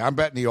 50. I'm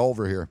betting the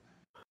over here.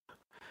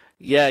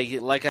 Yeah,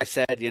 like I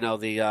said,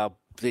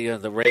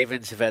 the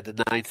Ravens have had the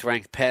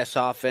 9th-ranked pass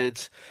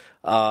offense.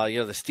 The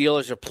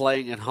Steelers are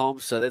playing at home,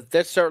 so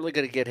they're certainly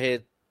going to get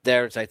hit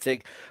there. I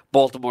think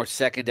Baltimore's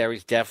secondary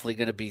is definitely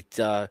going to be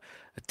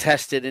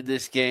tested in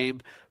this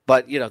game.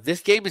 But,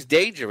 this game is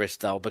dangerous,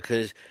 though,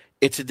 because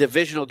it's a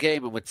divisional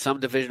game, and with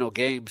some divisional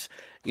games,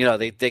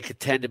 they could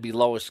tend to be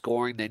lower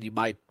scoring than you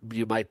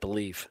might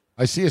believe.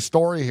 I see a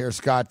story here,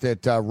 Scott,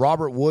 that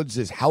Robert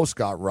Woods' house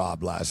got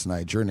robbed last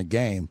night during the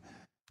game,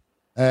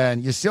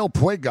 and Yasiel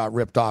Puig got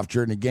ripped off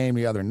during the game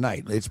the other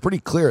night. It's pretty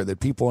clear that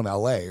people in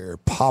L.A. are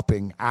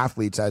popping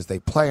athletes as they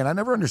play, and I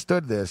never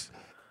understood this.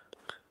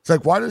 It's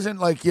like, why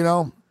doesn't,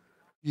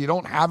 you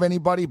don't have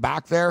anybody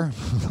back there?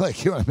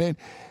 You know what I mean?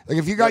 Like,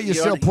 if you got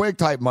Yasiel Puig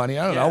type money,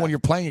 I don't know, when you're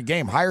playing a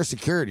game, hire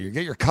security or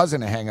get your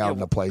cousin to hang out in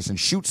the place and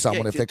shoot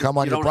someone if they come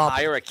on your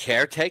property. You don't hire a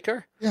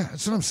caretaker? Yeah,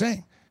 that's what I'm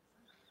saying.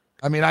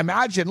 I mean, I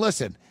imagine,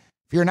 listen,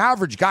 if you're an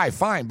average guy,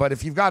 fine. But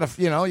if you've got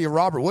you're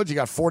Robert Woods, you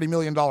got $40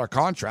 million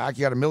contract,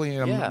 you got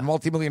a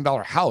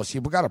multi-million-dollar house,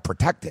 you've got to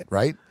protect it,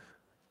 right?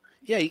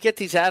 Yeah, you get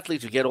these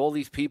athletes, you get all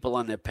these people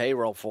on their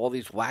payroll for all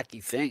these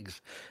wacky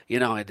things,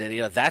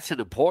 and that's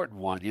an important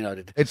one.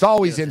 It's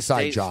always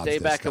inside jobs. Stay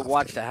back and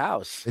watch the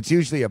house. It's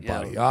usually a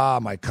buddy.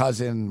 My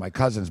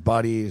cousin's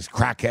buddy is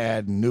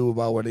crackhead and knew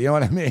about what. You know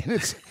what I mean?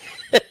 It's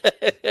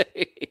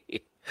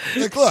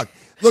like,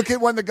 look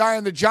at when the guy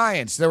in the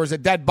Giants, there was a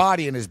dead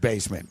body in his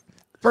basement.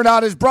 Turned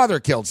out his brother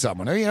killed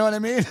someone. You know what I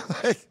mean?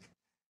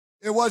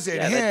 It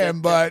wasn't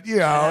him, but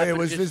it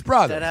was his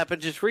brother. That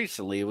happened just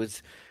recently.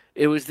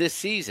 It was this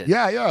season.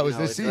 Yeah, it was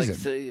this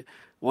season. Like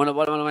one of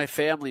my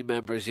family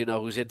members,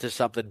 who's into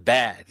something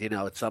bad.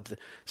 It's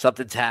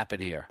something's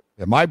happened here.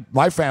 Yeah,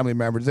 my family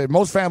members,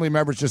 most family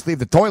members just leave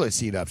the toilet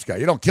seat up, Scott.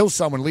 You don't kill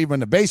someone, leave them in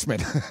the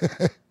basement.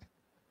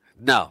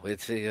 No,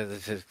 it's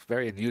a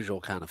very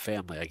unusual kind of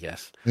family, I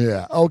guess.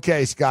 Yeah.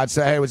 Okay, Scott.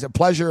 So, hey, it was a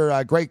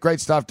pleasure. Great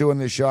stuff doing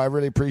this show. I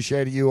really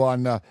appreciated you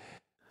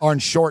on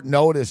short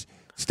notice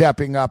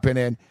stepping up and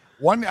in.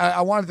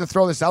 I wanted to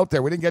throw this out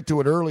there. We didn't get to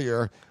it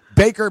earlier.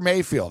 Baker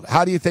Mayfield,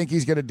 how do you think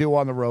he's going to do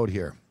on the road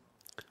here?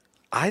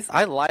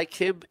 I like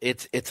him.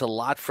 It's a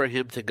lot for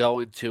him to go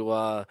into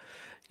a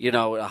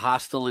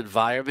hostile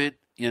environment.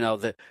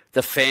 The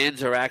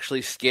fans are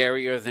actually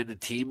scarier than the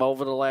team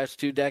over the last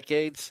 2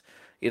 decades.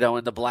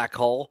 In the black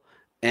hole,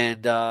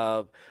 and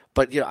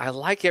but I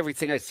like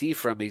everything I see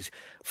from him. He's,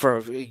 for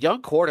a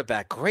young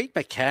quarterback, great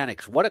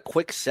mechanics. What a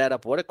quick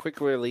setup! What a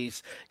quick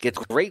release! Gets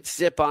great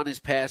zip on his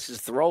passes.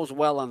 Throws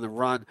well on the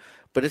run.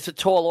 But it's a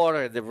tall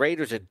order, and the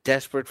Raiders are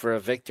desperate for a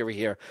victory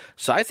here.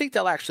 So I think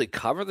they'll actually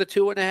cover the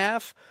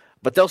 2.5,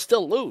 but they'll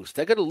still lose.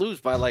 They're going to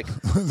lose by like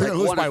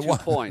 1 or 2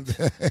 points.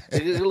 They're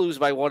going to lose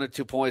by 1 or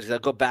 2 points. They'll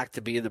go back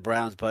to being the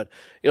Browns. But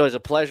it was a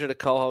pleasure to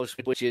co-host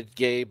with you,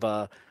 Gabe.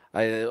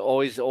 I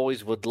always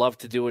would love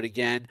to do it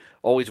again.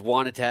 Always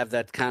wanted to have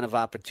that kind of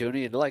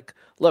opportunity. And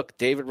look,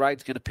 David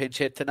Wright's going to pinch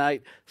hit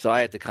tonight, so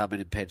I had to come in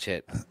and pinch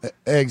hit.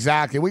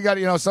 Exactly. We got,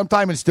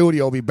 sometime in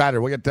studio will be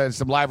better. We get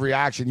some live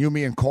reaction. You,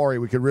 me, and Corey,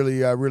 we could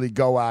really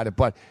go at it.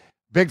 But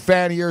big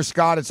fan of yours,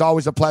 Scott. It's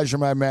always a pleasure,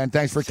 my man.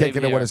 Thanks for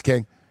kicking it with us,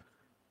 King.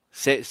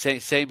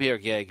 Same here,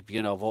 Gabe.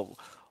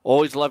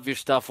 Always love your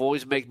stuff.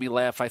 Always make me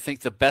laugh. I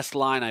think the best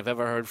line I've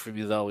ever heard from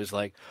you, though, is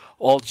like,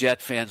 all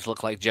Jet fans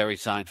look like Jerry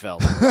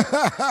Seinfeld.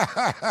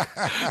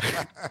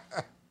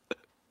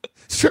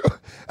 It's true.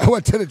 I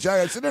went to the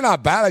Giants. I said, they're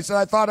not bad. I said,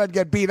 I thought I'd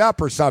get beat up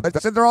or something. I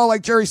said, they're all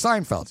like Jerry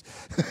Seinfeld's.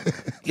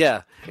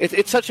 Yeah.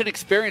 It's such an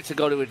experience to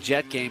go to a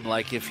Jet game,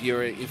 like if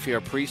you're a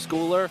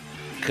preschooler,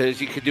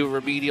 because you could do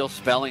remedial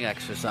spelling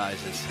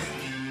exercises.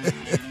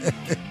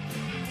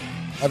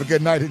 Have a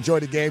good night. Enjoy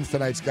the games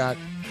tonight, Scott.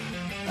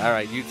 All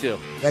right, you too.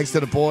 Thanks to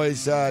the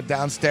boys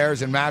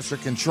downstairs in Master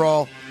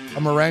Control.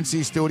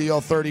 Morency, Studio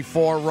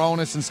 34,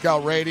 Ronus and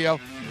Scout Radio.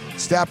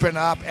 Stepping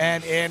up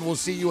and in. We'll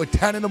see you at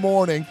 10 in the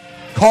morning.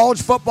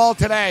 College football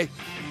today.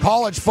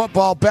 College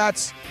football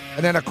bets.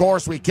 And then, of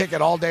course, we kick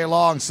it all day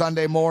long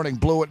Sunday morning.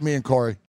 Blue with me and Corey.